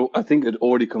Talks had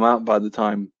already come out by the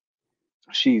time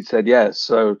she said yes.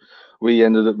 So we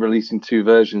ended up releasing 2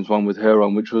 versions, one with her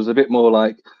on, which was a bit more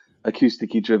like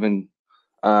acoustic-y driven,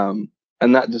 and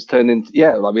that just turned into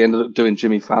like we ended up doing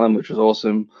Jimmy Fallon, which was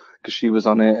awesome because she was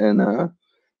on it, and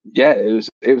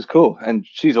it was cool, and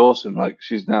she's awesome. Like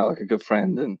she's now like a good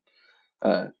friend,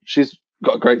 and she's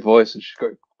got a great voice and she's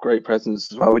got great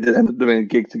presence as well. We did end up doing a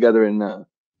gig together in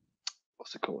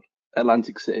what's it called,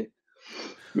 Atlantic City,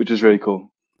 which is really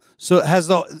cool. So has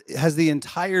the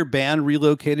entire band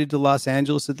relocated to Los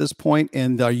Angeles at this point?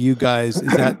 And are you guys,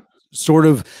 is that sort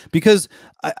of, because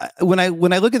when I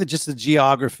look at just the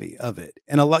geography of it,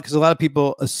 and because a lot of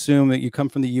people assume that you come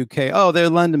from the UK, oh, they're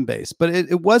London based, but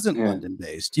it wasn't London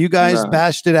based. You guys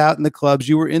bashed it out in the clubs.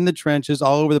 You were in the trenches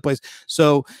all over the place.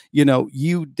 So, you know,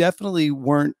 you definitely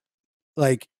weren't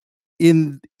like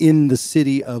in the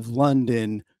city of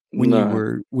London when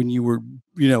you were,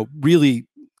 you know, really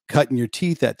cutting your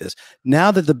teeth at this.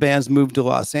 Now that the band's moved to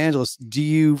Los Angeles, do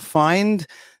you find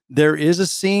there is a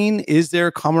scene? Is there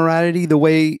a camaraderie the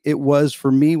way it was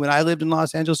for me when I lived in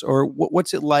Los Angeles? Or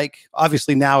what's it like?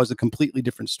 Obviously now is a completely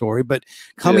different story, but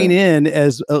coming in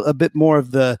as a bit more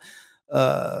of the,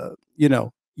 you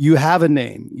know, you have a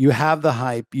name, you have the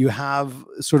hype, you have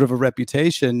sort of a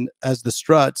reputation as the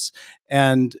Struts.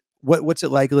 And what's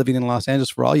it like living in Los Angeles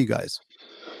for all you guys?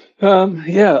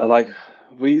 Yeah, like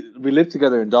we lived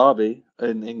together in Derby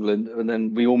in England, and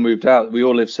then we all moved out. We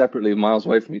all lived separately, miles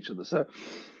away from each other. So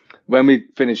when we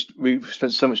finished, we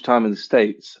spent so much time in the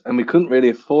States, and we couldn't really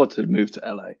afford to move to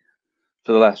LA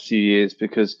for the last few years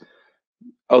because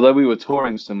although we were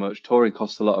touring so much, touring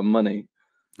costs a lot of money.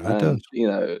 You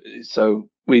know, so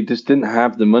we just didn't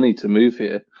have the money to move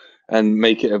here and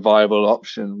make it a viable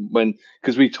option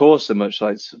because we tour so much,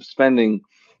 like spending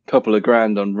a couple of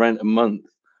grand on rent a month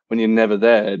when you're never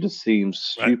there, it just seems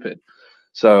stupid.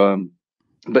 So,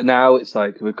 but now it's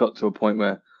like we've got to a point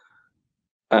where,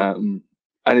 and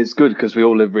it's good because we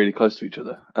all live really close to each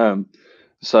other.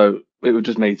 So it would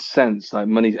just made sense, like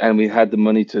money, and we had the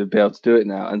money to be able to do it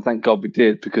now. And thank God we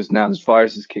did, because now this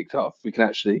virus has kicked off. We can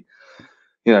actually,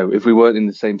 you know, if we weren't in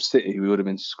the same city, we would have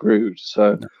been screwed.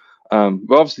 So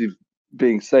we're obviously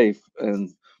being safe, and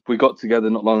we got together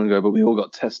not long ago, but we all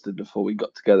got tested before we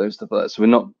got together and stuff like that. So we're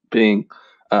not being,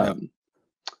 I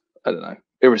don't know,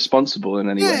 irresponsible in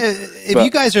any way. If you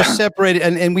guys are separated,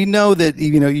 and we know that,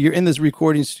 you know, you're in this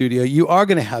recording studio, you are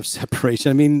going to have separation.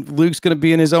 I mean, Luke's going to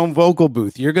be in his own vocal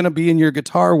booth. You're going to be in your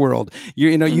guitar world.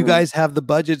 You know, you guys have the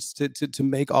budgets to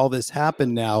make all this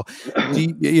happen now.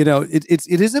 You know, it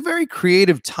is a very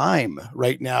creative time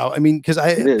right now. I mean, because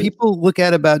people look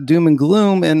at about doom and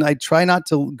gloom, and I try not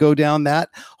to go down that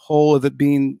hole of it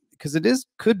being, because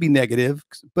could be negative,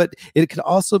 but it could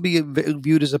also be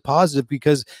viewed as a positive,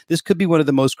 because this could be one of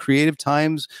the most creative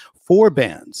times for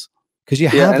bands, because you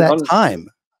have that time.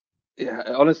 Yeah,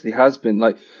 it honestly has been,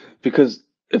 like, because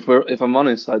if I'm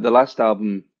honest, like the last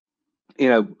album, you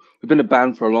know, we've been a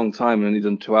band for a long time and only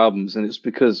done 2 albums, and it's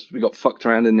because we got fucked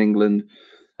around in England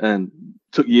and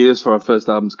took years for our first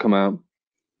album to come out,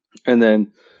 and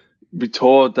then we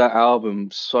toured that album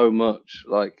so much,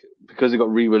 like, because it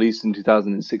got re-released in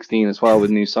 2016 as well with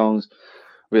new songs.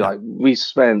 We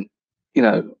spent, you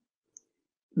know,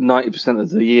 90% of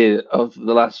the year of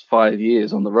the last 5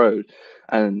 years on the road.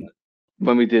 And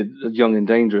when we did Young and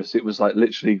Dangerous, it was like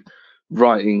literally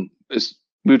writing. We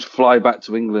would fly back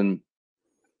to England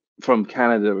from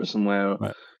Canada or somewhere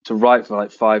to write for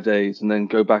like 5 days and then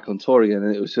go back on tour again.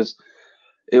 And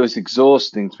it was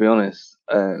exhausting, to be honest.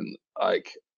 And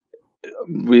like, I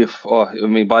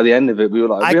mean, by the end of it, we were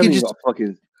like,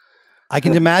 I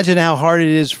can imagine how hard it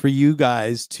is for you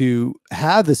guys to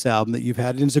have this album that you've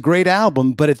had. And it's a great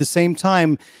album, but at the same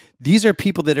time, these are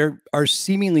people that are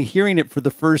seemingly hearing it for the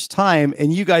first time,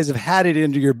 and you guys have had it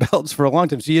under your belts for a long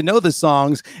time. So you know the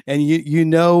songs, and you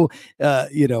know,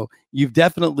 you've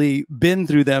definitely been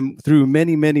through them through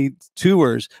many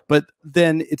tours. But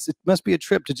then it must be a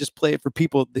trip to just play it for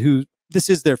people who this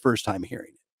is their first time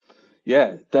hearing it.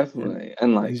 Yeah, definitely.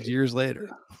 And like these years later.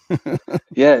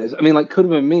 Yeah, I mean, like Could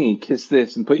Have Been Me, Kiss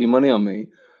This and Put Your Money on Me.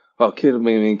 Well, Could Have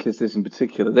Been Me and Kiss This in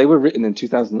particular, they were written in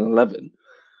 2011.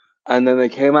 And then they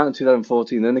came out in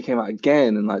 2014, then they came out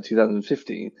again in like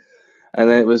 2015. And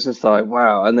then it was just like,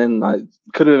 wow. And then like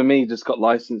Could Have Been Me just got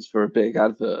licensed for a big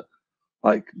advert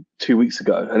like 2 weeks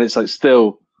ago. And it's like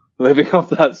still living off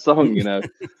that song, you know.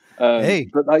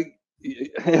 But like,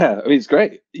 yeah, I mean, it's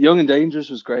great. Young and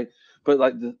Dangerous was great. But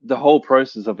like the whole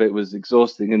process of it was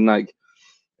exhausting, and like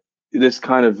this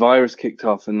kind of virus kicked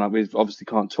off, and like we obviously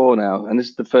can't tour now, and this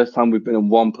is the first time we've been in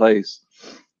one place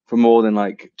for more than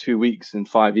like 2 weeks in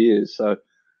 5 years. So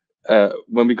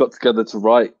when we got together to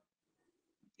write,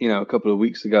 you know, a couple of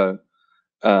weeks ago,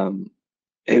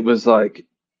 it was like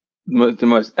the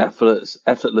most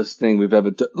effortless thing we've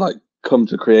ever like come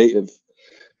to creative,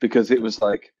 because it was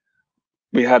like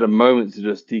we had a moment to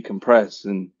just decompress,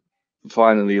 and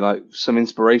finally like some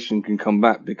inspiration can come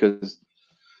back, because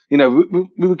you know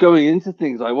we were going into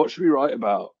things like, what should we write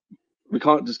about? we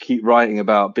can't just keep writing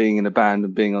about being in a band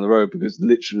and being on the road, because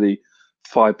literally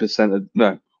 5% of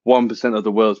no 1% of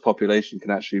the world's population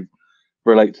can actually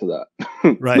relate to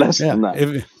that. Right. Less Yeah. than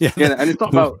that. Yeah. And it's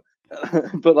not about,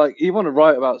 but like you want to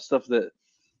write about stuff that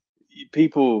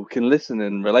people can listen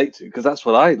and relate to, because that's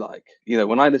what I like.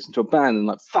 When I listen to a band and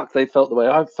like, fuck, they felt the way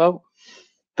I felt.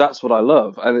 That's what I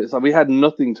love. And it's like we had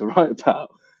nothing to write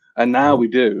about, and now we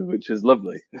do, which is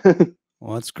lovely.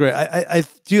 Well, that's great. I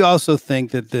do also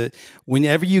think that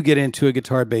whenever you get into a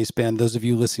guitar-based band, those of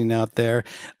you listening out there,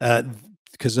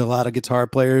 because a lot of guitar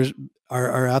players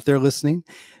are out there listening,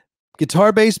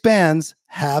 guitar-based bands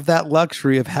have that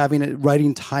luxury of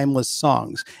writing timeless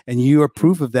songs, and you are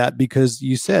proof of that, because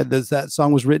you said that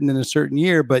song was written in a certain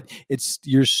year, but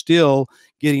you're still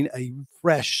getting a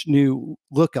fresh new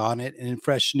look on it and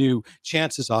fresh new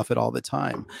chances off it all the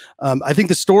time. I think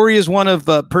the story is one of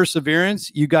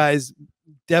perseverance. You guys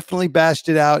definitely bashed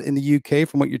it out in the UK,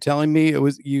 from what you're telling me. It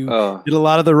was you did a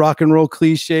lot of the rock and roll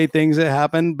cliche things that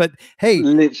happened, but hey,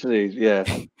 literally, yeah.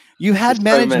 You had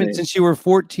management since you were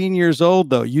 14 years old,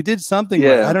 though. You did something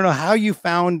right. I don't know how you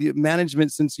found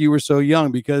management since you were so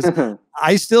young, because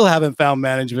I still haven't found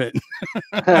management.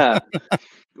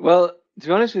 Well, to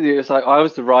be honest with you, it's like I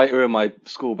was the writer in my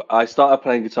school. But I started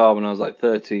playing guitar when I was like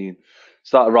 13.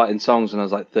 Started writing songs when I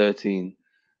was like 13,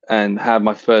 and had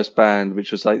my first band,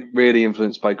 which was like really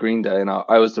influenced by Green Day. And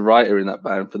I was the writer in that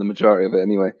band for the majority of it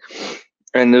anyway.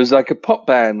 And there was like a pop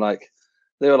band, like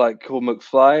they were like called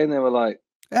McFly, and they were like,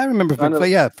 I remember McFly,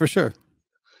 yeah, for sure.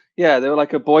 Yeah, they were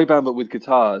like a boy band, but with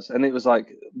guitars, and it was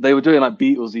like they were doing like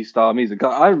Beatlesy style music.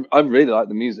 I really like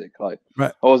the music. Like,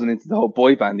 right. I wasn't into the whole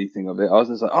boy bandy thing of it. I was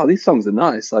just like, oh, these songs are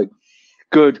nice, like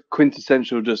good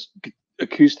quintessential, just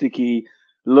acousticy,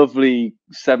 lovely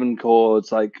 7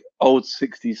 chords, like old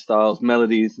 60s styles,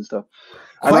 melodies and stuff.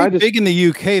 Quite big in the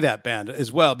UK, that band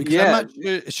as well, because I'm not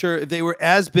sure if they were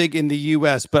as big in the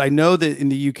US, but I know that in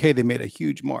the UK they made a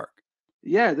huge mark.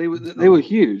 Yeah, they were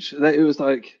huge. It was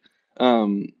like,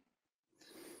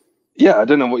 yeah, I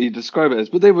don't know what you describe it as,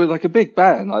 but they were like a big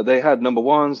band. Like they had number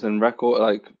ones and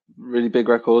like really big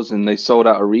records, and they sold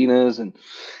out arenas. And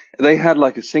they had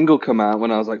like a single come out when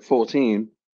I was like 14,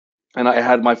 and I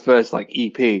had my first like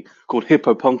EP called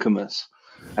Hippopontamus,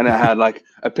 and it had like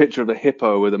a picture of a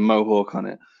hippo with a mohawk on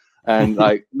it, and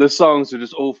like the songs were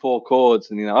just all 4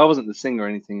 chords, and I wasn't the singer or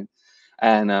anything,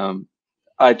 and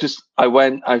I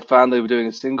found they were doing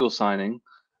a single signing,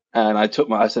 and I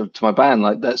said to my band,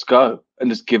 like, let's go,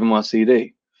 and just give them our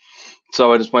CD.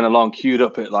 So I just went along, queued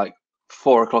up at like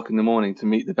 4 o'clock in the morning to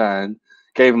meet the band,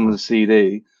 gave them the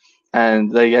CD,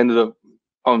 and they ended up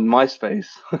on MySpace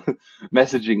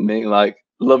messaging me like,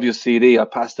 love your CD. I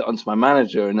passed it on to my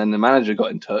manager, and then the manager got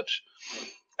in touch,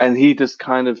 and he just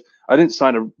kind of, I didn't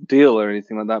sign a deal or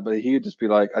anything like that, but he'd just be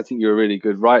like, I think you're a really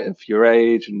good writer for your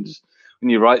age, and just when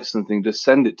you write something, just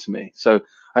send it to me. So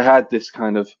I had this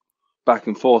kind of back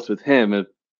and forth with him. And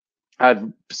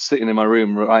I'd sitting in my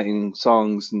room writing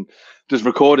songs and just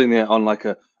recording it on like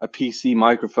a PC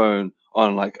microphone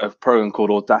on like a program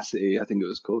called Audacity, I think it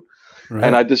was called. Right.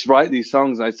 And I'd just write these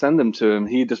songs and I'd send them to him.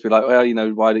 He'd just be like,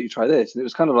 well, why don't you try this? And it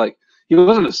was kind of like, he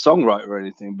wasn't a songwriter or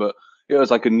anything, but it was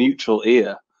like a neutral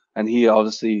ear. And he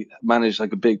obviously managed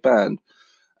like a big band.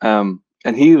 And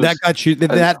he was, that got you,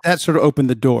 that sort of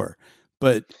opened the door.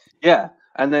 But yeah.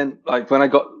 And then like when I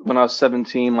was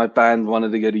 17, my band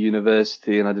wanted to go to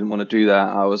university, and I didn't want to do that.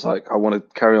 I was like, I want to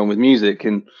carry on with music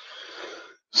in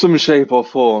some shape or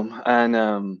form. And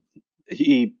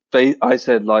I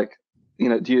said, like,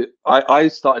 I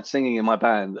started singing in my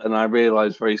band, and I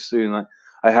realized very soon like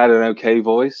I had an okay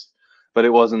voice, but it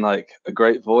wasn't like a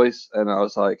great voice. And I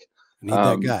was like, you need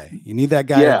that guy. You need that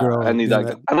guy. Yeah, I need that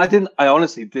guy. And I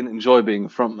honestly didn't enjoy being a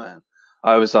front man.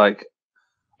 I was like,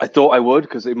 I thought I would,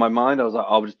 because in my mind I was like,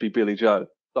 I'll just be Billy Joe.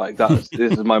 Like this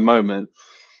is my moment.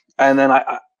 And then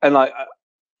I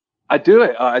do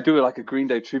it. I do it like a Green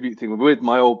Day tribute thing with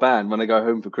my old band when I go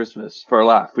home for Christmas for a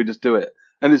laugh. We just do it,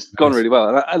 and it's gone really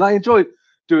well. And I enjoy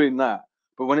doing that.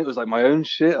 But when it was like my own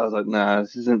shit, I was like, nah,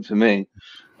 this isn't for me.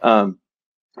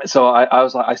 So I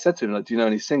was like, I said to him, like, do you know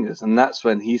any singers? And that's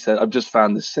when he said, I've just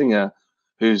found this singer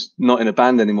who's not in a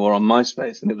band anymore on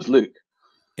MySpace, and it was Luke.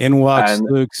 In walks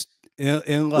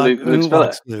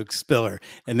Luke Spiller,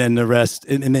 and then the rest,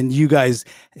 and then you guys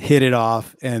hit it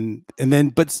off, and then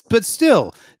but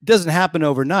still, it doesn't happen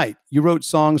overnight. You wrote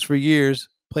songs for years,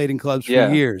 played in clubs for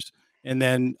years, and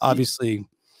then obviously,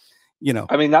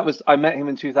 I mean, I met him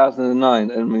in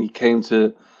 2009, and when he came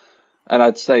to, and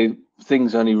I'd say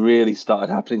things only really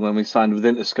started happening when we signed with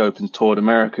Interscope and toured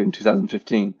America in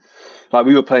 2015. Like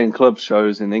we were playing club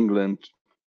shows in England,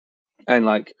 and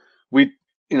like we.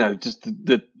 Just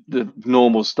the the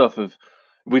normal stuff of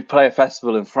we'd play a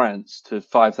festival in France to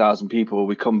 5,000 people.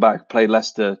 We come back, play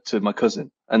Leicester to my cousin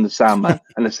and the sound man,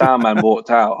 and the sound man walked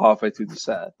out halfway through the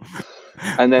set.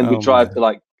 And then we drive to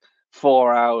like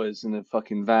 4 hours in a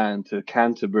fucking van to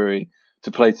Canterbury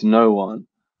to play to no one.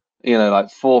 You know,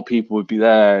 like 4 people would be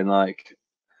there, and like,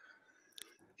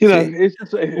 you know, it's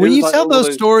just when you tell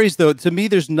those stories, though, to me,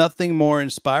 there's nothing more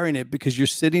inspiring it because you're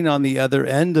sitting on the other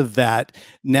end of that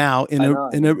now in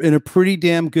a pretty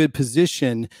damn good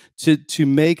position to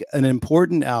make an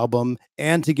important album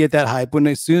and to get that hype. When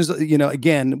as soon as, you know,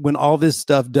 again, when all this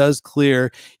stuff does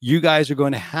clear, you guys are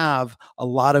going to have a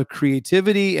lot of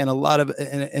creativity and a lot of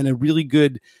and a really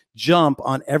good jump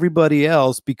on everybody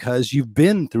else because you've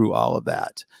been through all of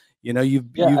that. You know,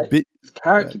 you've been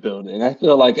character building. I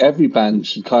feel like every band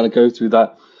should kind of go through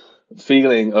that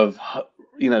feeling of,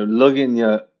 you know, lugging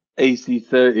your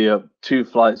AC30 up 2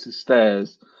 flights of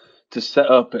stairs to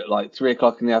set up at like 3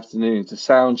 o'clock in the afternoon to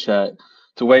sound check,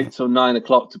 to wait till 9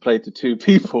 o'clock to play to 2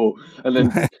 people, and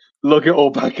then lug it all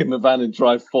back in the van and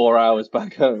drive 4 hours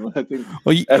back home. I think.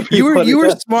 Well, you were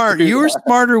smart. You were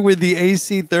smarter with the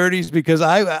AC30s because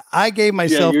I gave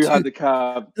myself. Yeah, you had the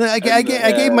cab. I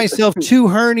gave myself 2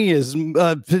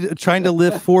 hernias trying to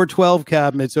lift 412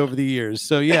 cabinets over the years.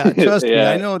 So yeah, trust me,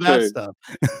 I know that stuff.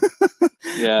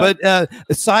 Yeah. But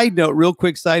a side note, real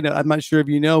quick side note. I'm not sure if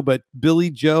you know, but Billy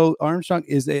Joe Armstrong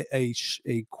is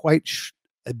a quite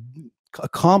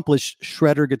accomplished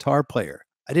shredder guitar player.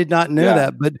 I did not know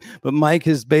that, but Mike,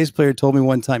 his bass player, told me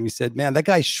one time. He said, "Man, that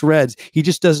guy shreds. He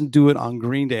just doesn't do it on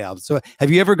Green Day albums." So,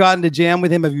 have you ever gotten to jam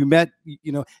with him? Have you met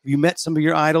some of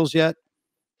your idols yet?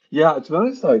 Yeah, to be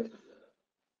honest, like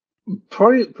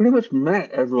pretty much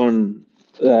met everyone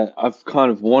that I've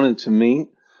kind of wanted to meet.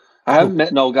 I haven't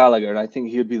met Noel Gallagher, and I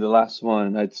think he'd be the last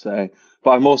one, I'd say.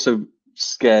 But I'm also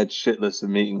scared shitless of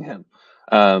meeting him.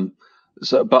 I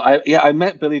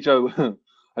met Billy Joe.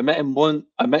 I met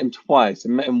him twice. I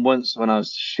met him once when I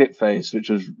was shit-faced, which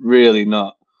was really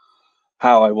not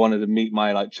how I wanted to meet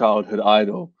my like childhood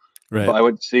idol. Right. But I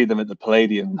went to see them at the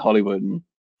Palladium in Hollywood, and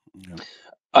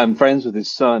I'm friends with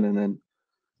his son, and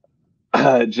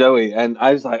then Joey. And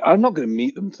I was like, I'm not going to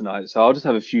meet them tonight, so I'll just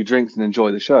have a few drinks and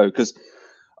enjoy the show, because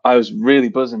I was really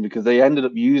buzzing because they ended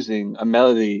up using a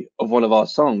melody of one of our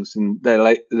songs in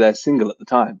their single at the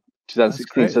time,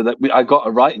 2016. So that I got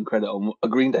a writing credit on a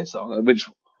Green Day song, which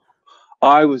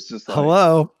I was just like,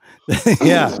 hello.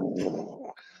 Yeah.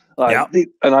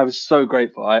 And I was so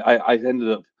grateful. I ended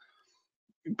up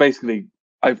basically,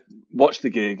 I watched the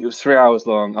gig. It was 3 hours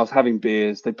long. I was having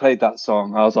beers. They played that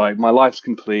song. I was like, my life's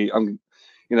complete.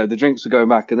 The drinks were going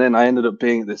back. And then I ended up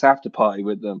being at this after party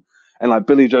with them. And like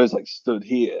Billy Joe's like stood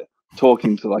here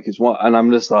talking to like his wife. And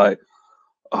I'm just like,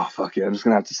 oh, fuck it, I'm just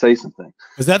gonna have to say something.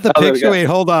 Was that the picture? Wait,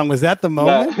 hold on. Was that the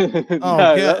moment? No,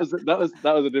 that was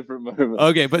a different moment.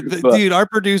 Okay, but dude, our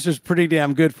producer's pretty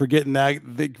damn good for getting that.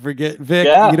 Vic.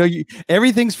 Yeah. You know,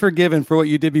 everything's forgiven for what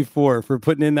you did before, for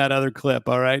putting in that other clip.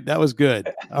 All right, that was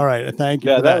good. All right, thank you.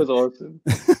 Yeah, for that was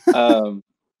awesome.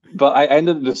 But I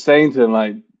ended up just saying to him,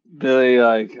 like, Billy,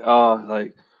 like,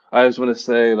 I just want to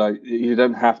say, like, you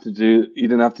didn't have to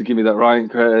give me that writing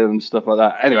credit and stuff like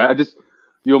that. Anyway,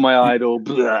 you're my idol.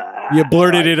 Blah. You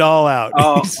blurted it all out.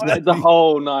 Oh, the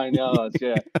whole 9 yards,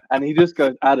 yeah. And he just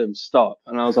goes, Adam, stop.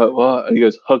 And I was like, what? And he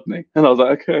goes, hug me. And I was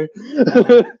like, okay.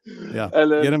 Yeah,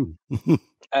 and then, get him.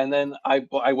 And then I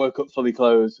woke up fully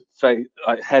clothed,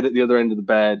 head at the other end of the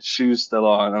bed, shoes still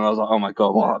on. And I was like, oh my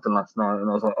God, what happened last night? And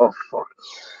I was like, oh, fuck.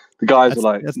 The guys were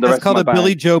like, that's called a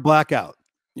Billy Joe blackout.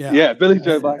 Yeah, Billy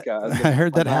Joe blackout. I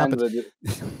heard that happen.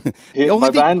 My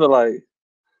band were like,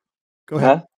 go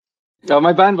ahead. Huh? Oh,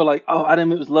 my band were like, oh,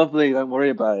 Adam, it was lovely. Don't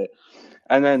worry about it.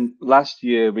 And then last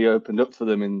year we opened up for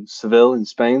them in Seville, in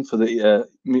Spain, for the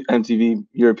MTV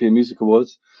European Music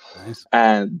Awards. Nice.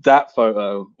 And that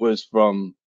photo was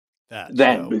from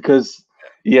then, because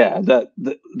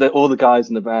all the guys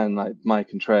in the band, like Mike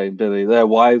and Trey and Billy, their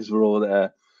wives were all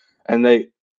there, and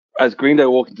as Green Day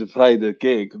walked into play the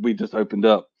gig, we just opened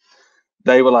up.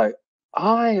 They were like,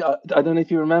 I don't know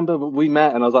if you remember, but we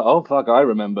met, and I was like, oh fuck, I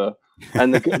remember.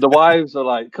 And the wives are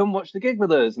like, come watch the gig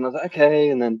with us. And I was like, okay.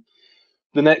 And then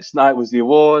the next night was the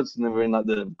awards, and then we're in like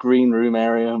the green room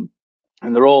area,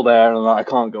 and they're all there, and I'm like, I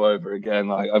can't go over again.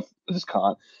 Like, I just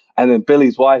can't. And then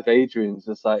Billy's wife, Adrian's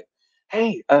just like,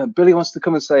 hey, Billy wants to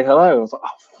come and say hello. I was like,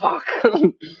 oh,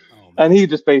 fuck. And he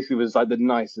just basically was like the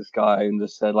nicest guy, and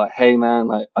just said like, hey man,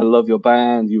 like, I love your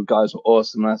band. You guys were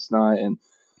awesome last night, and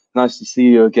nice to see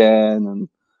you again. And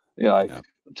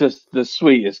just the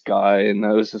sweetest guy. And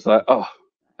I was just like, oh,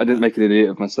 I didn't make an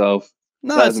idiot of myself.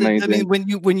 No, that's amazing. I mean, when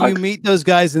you meet those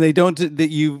guys and they don't,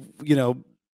 that you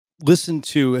listened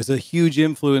to as a huge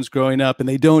influence growing up, and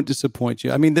they don't disappoint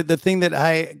you. I mean, the thing that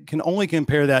I can only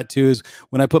compare that to is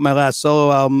when I put my last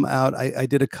solo album out, I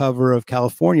did a cover of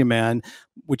California Man,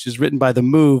 which is written by The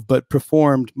Move, but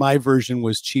performed, my version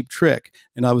was Cheap Trick,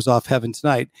 and I was off Heaven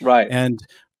Tonight. Right.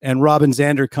 And Robin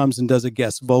Zander comes and does a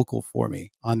guest vocal for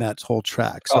me on that whole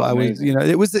track. So I was, you know,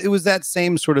 it was that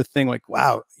same sort of thing. Like,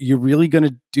 wow, you're really going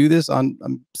to do this on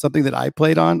something that I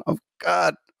played on? Oh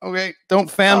God. Okay. Don't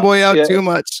fanboy out too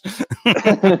much.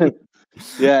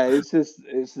 Yeah.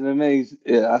 It's an amazing,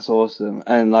 that's awesome.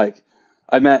 And like,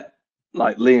 I met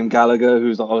like Liam Gallagher,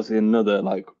 who's obviously another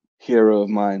like hero of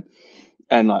mine.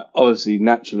 And like, obviously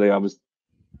naturally I was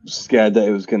scared that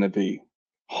it was going to be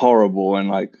horrible, and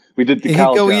like we did the it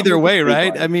could go either way,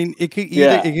 right? I mean, it could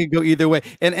go either way.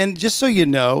 And just so you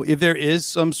know, if there is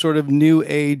some sort of new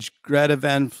age Greta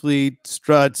Van Fleet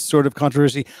Struts sort of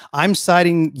controversy, I'm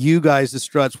siding you guys, the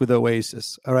Struts, with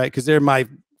Oasis. All right, because they're my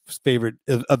favorite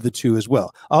of the two as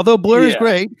well. Although Blur is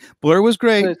great, Blur was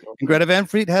great, and Greta Van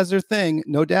Fleet has their thing,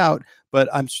 no doubt. But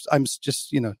I'm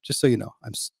just, you know, just so you know,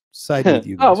 I'm siding with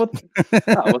you guys.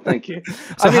 well, thank you.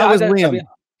 So how was Liam?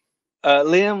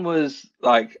 Liam was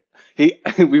like,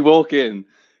 we walk in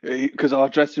because our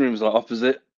dressing room was like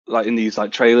opposite, like in these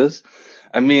like trailers,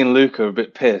 and me and Luke are a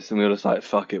bit pissed, and we were just like,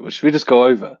 fuck it, well, should we just go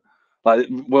over? Like,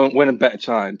 when a better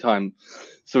time.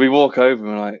 So we walk over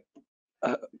and we're like,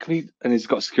 can we? And he's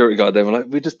got a security guard there. We're like,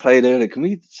 we just played earlier. Can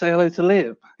we say hello to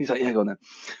Liam? He's like, yeah, go on then.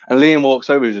 And Liam walks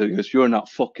over and goes, you're in that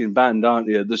fucking band, aren't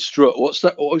you? The Strut. What's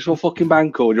your fucking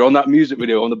band called? You're on that music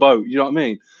video on the boat. You know what I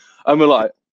mean? And we're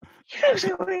like, and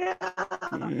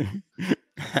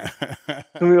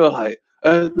we were like,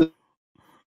 the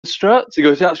Struts. He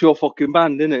goes, that's your fucking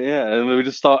band, isn't it? Yeah. And we were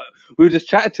just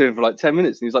chatting to him for like 10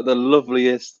 minutes, and he's like the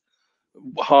loveliest,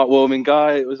 heartwarming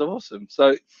guy. It was awesome.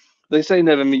 So they say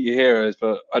never meet your heroes,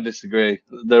 but I disagree.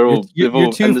 They're all,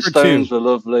 and the Stones were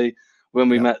lovely when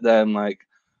we met them. Like,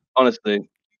 honestly,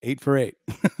 8 for 8.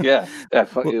 yeah,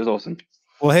 fuck, it was awesome.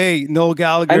 Well, hey, Noel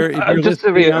Gallagher, and, just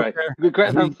to reiterate,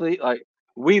 Greta Van Fleet, like,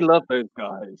 we love those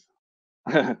guys.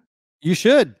 You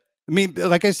should. I mean,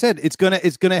 like I said, it's gonna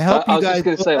help you guys.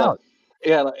 Just say, like,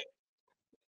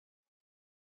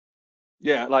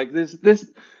 like this.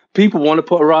 People want to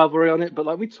put a rivalry on it, but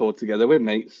like, we toured together, we're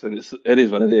mates, and it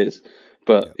is what it is.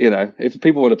 But you know, if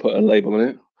people want to put a label on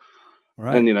it,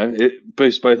 right, and you know, it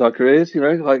boosts both our careers, you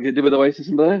know, like it did with Oasis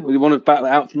and Blur. We want to battle it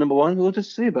out for #1. We'll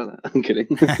just see about that. I'm kidding.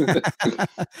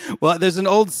 Well, there's an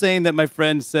old saying that my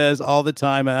friend says all the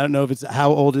time, and I don't know if it's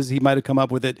how old is he might have come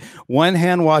up with it. One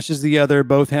hand washes the other,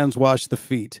 both hands wash the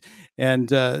feet.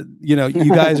 And you know,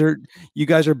 you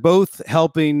guys are both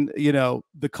helping, you know,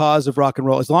 the cause of rock and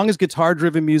roll. As long as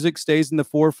guitar-driven music stays in the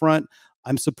forefront,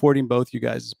 I'm supporting both you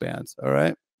guys' bands. All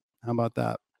right, how about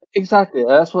that? Exactly.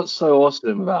 That's what's so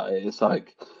awesome about it. It's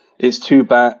like, it's too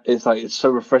bad. It's like, it's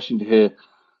so refreshing to hear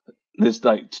this,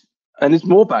 like, and it's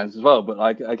more bands as well. But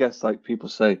like, I guess like people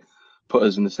say, put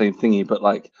us in the same thingy. But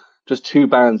like, just two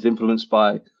bands influenced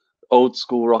by old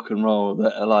school rock and roll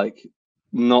that are like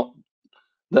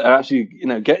that are actually, you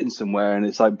know, getting somewhere, and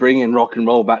it's like bringing rock and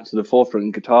roll back to the forefront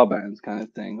in guitar bands, kind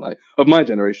of thing, like of my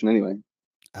generation anyway.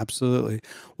 Absolutely.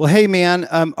 Well, hey man,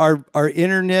 our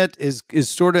internet is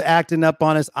sort of acting up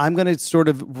on us. I'm going to sort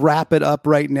of wrap it up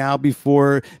right now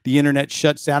before the internet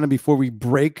shuts down and before we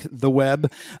break the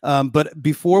web. But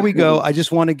before we go, I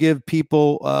just want to give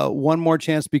people one more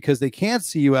chance, because they can't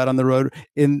see you out on the road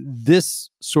in this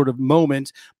sort of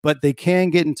moment, but they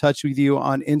can get in touch with you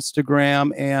on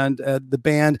Instagram and the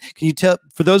band. Can you tell,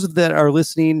 for those that are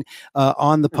listening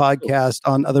on the podcast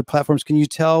on other platforms, can you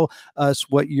tell us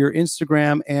what your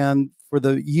Instagram and for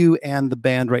you and the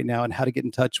band right now, and how to get in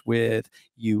touch with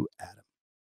you, Adam?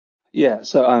 Yeah,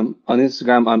 so on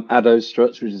Instagram, I'm Addo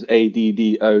Struts, which is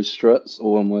ADDO Struts,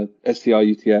 all one word,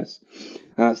 STRUTS. And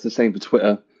that's the same for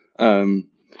Twitter.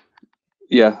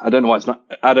 Yeah, I don't know why it's not.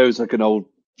 Addo's like an old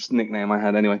nickname I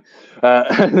had anyway.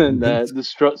 And the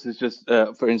Struts is just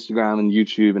for Instagram and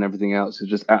YouTube and everything else is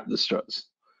just at the Struts,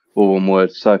 all one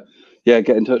word. So yeah,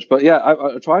 get in touch. But yeah,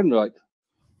 I try and like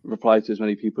reply to as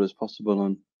many people as possible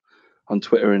on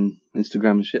Twitter and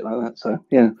Instagram and shit like that. So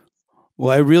yeah. Well,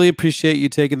 I really appreciate you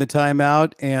taking the time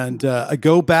out, and I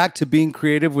go back to being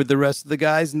creative with the rest of the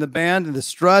guys in the band and the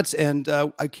Struts, and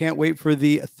I can't wait for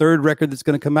the third record that's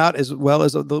going to come out, as well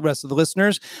as the rest of the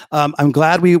listeners. I'm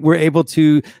glad we were able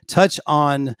to touch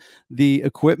on the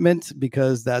equipment,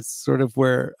 because that's sort of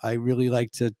where I really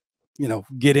like to, you know,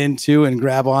 get into and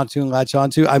grab onto and latch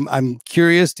onto. I'm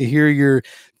curious to hear your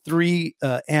 3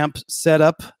 amp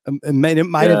setup. And it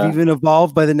might have even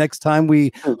evolved by the next time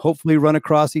we hopefully run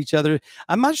across each other.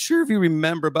 I'm not sure if you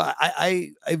remember, but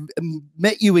I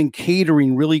met you in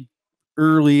catering really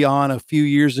early on a few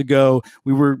years ago.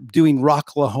 We were doing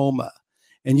Rocklahoma,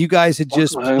 and you guys had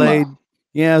just played.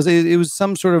 Yeah, it was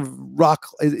some sort of rock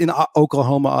in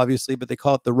Oklahoma, obviously, but they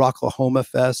call it the Rocklahoma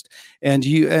Fest.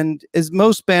 And as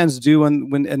most bands do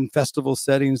when in festival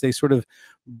settings, they sort of,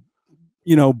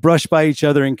 brush by each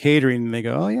other in catering, and they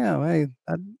go, "Oh yeah, hey,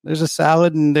 there's a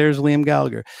salad and there's Liam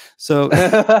Gallagher." So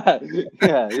yeah.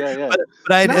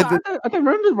 But I don't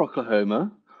remember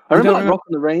Rocklahoma. I remember Rock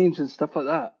on the Range and stuff like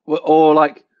that, or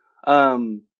like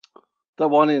the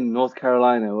one in North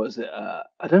Carolina. Was it?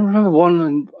 I don't remember one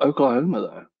in Oklahoma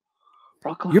though.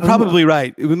 Rocklahoma. You're probably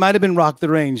right. It might have been Rock the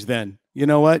Range then. You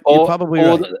know what? You're probably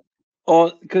right.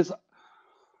 Or because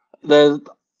I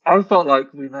felt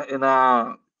like we met in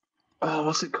our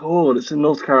what's it called? It's in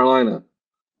North Carolina.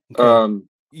 Okay.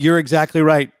 You're exactly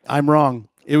right. I'm wrong.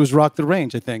 It was Rock the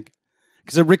Range, I think,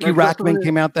 because Ricky Rackman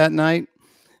came out that night,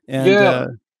 and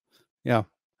yeah.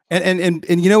 And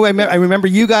I remember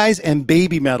you guys and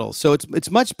Baby Metal. So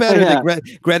it's much better that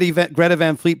Greta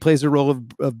Van Fleet plays a role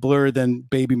of Blur than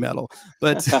Baby Metal.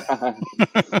 But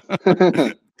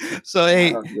so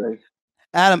hey,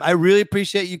 Adam, I really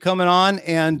appreciate you coming on.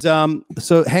 And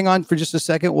so hang on for just a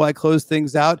second while I close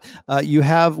things out. You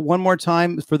have one more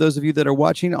time for those of you that are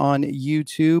watching on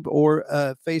YouTube or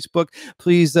Facebook.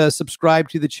 Please subscribe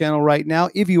to the channel right now.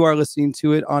 If you are listening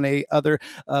to it on a other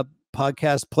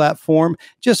podcast platform,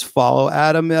 just follow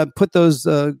Adam. Put those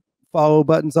follow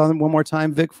buttons on one more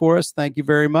time, Vic, for us. Thank you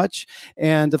very much.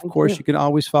 And of course, you can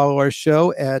always follow our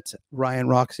show at Ryan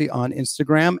Roxie on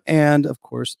Instagram, and of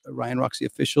course, Ryan Roxie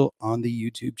Official on the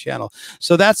YouTube channel.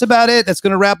 So that's about it. That's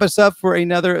going to wrap us up for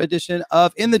another edition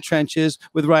of In the Trenches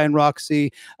with Ryan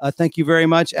Roxie. Thank you very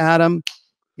much, Adam.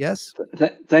 Yes.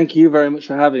 Thank you very much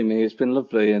for having me. It's been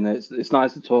lovely, and it's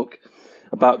nice to talk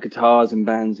about guitars and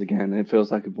bands again. It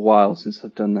feels like a while since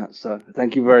I've done that. So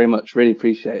thank you very much. Really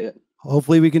appreciate it.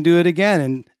 Hopefully we can do it again.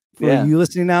 And for you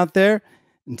listening out there,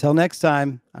 until next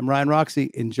time, I'm Ryan Roxie.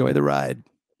 Enjoy the ride.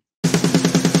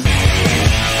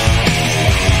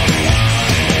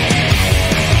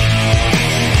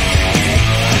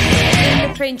 In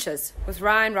the Trenches with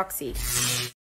Ryan Roxie.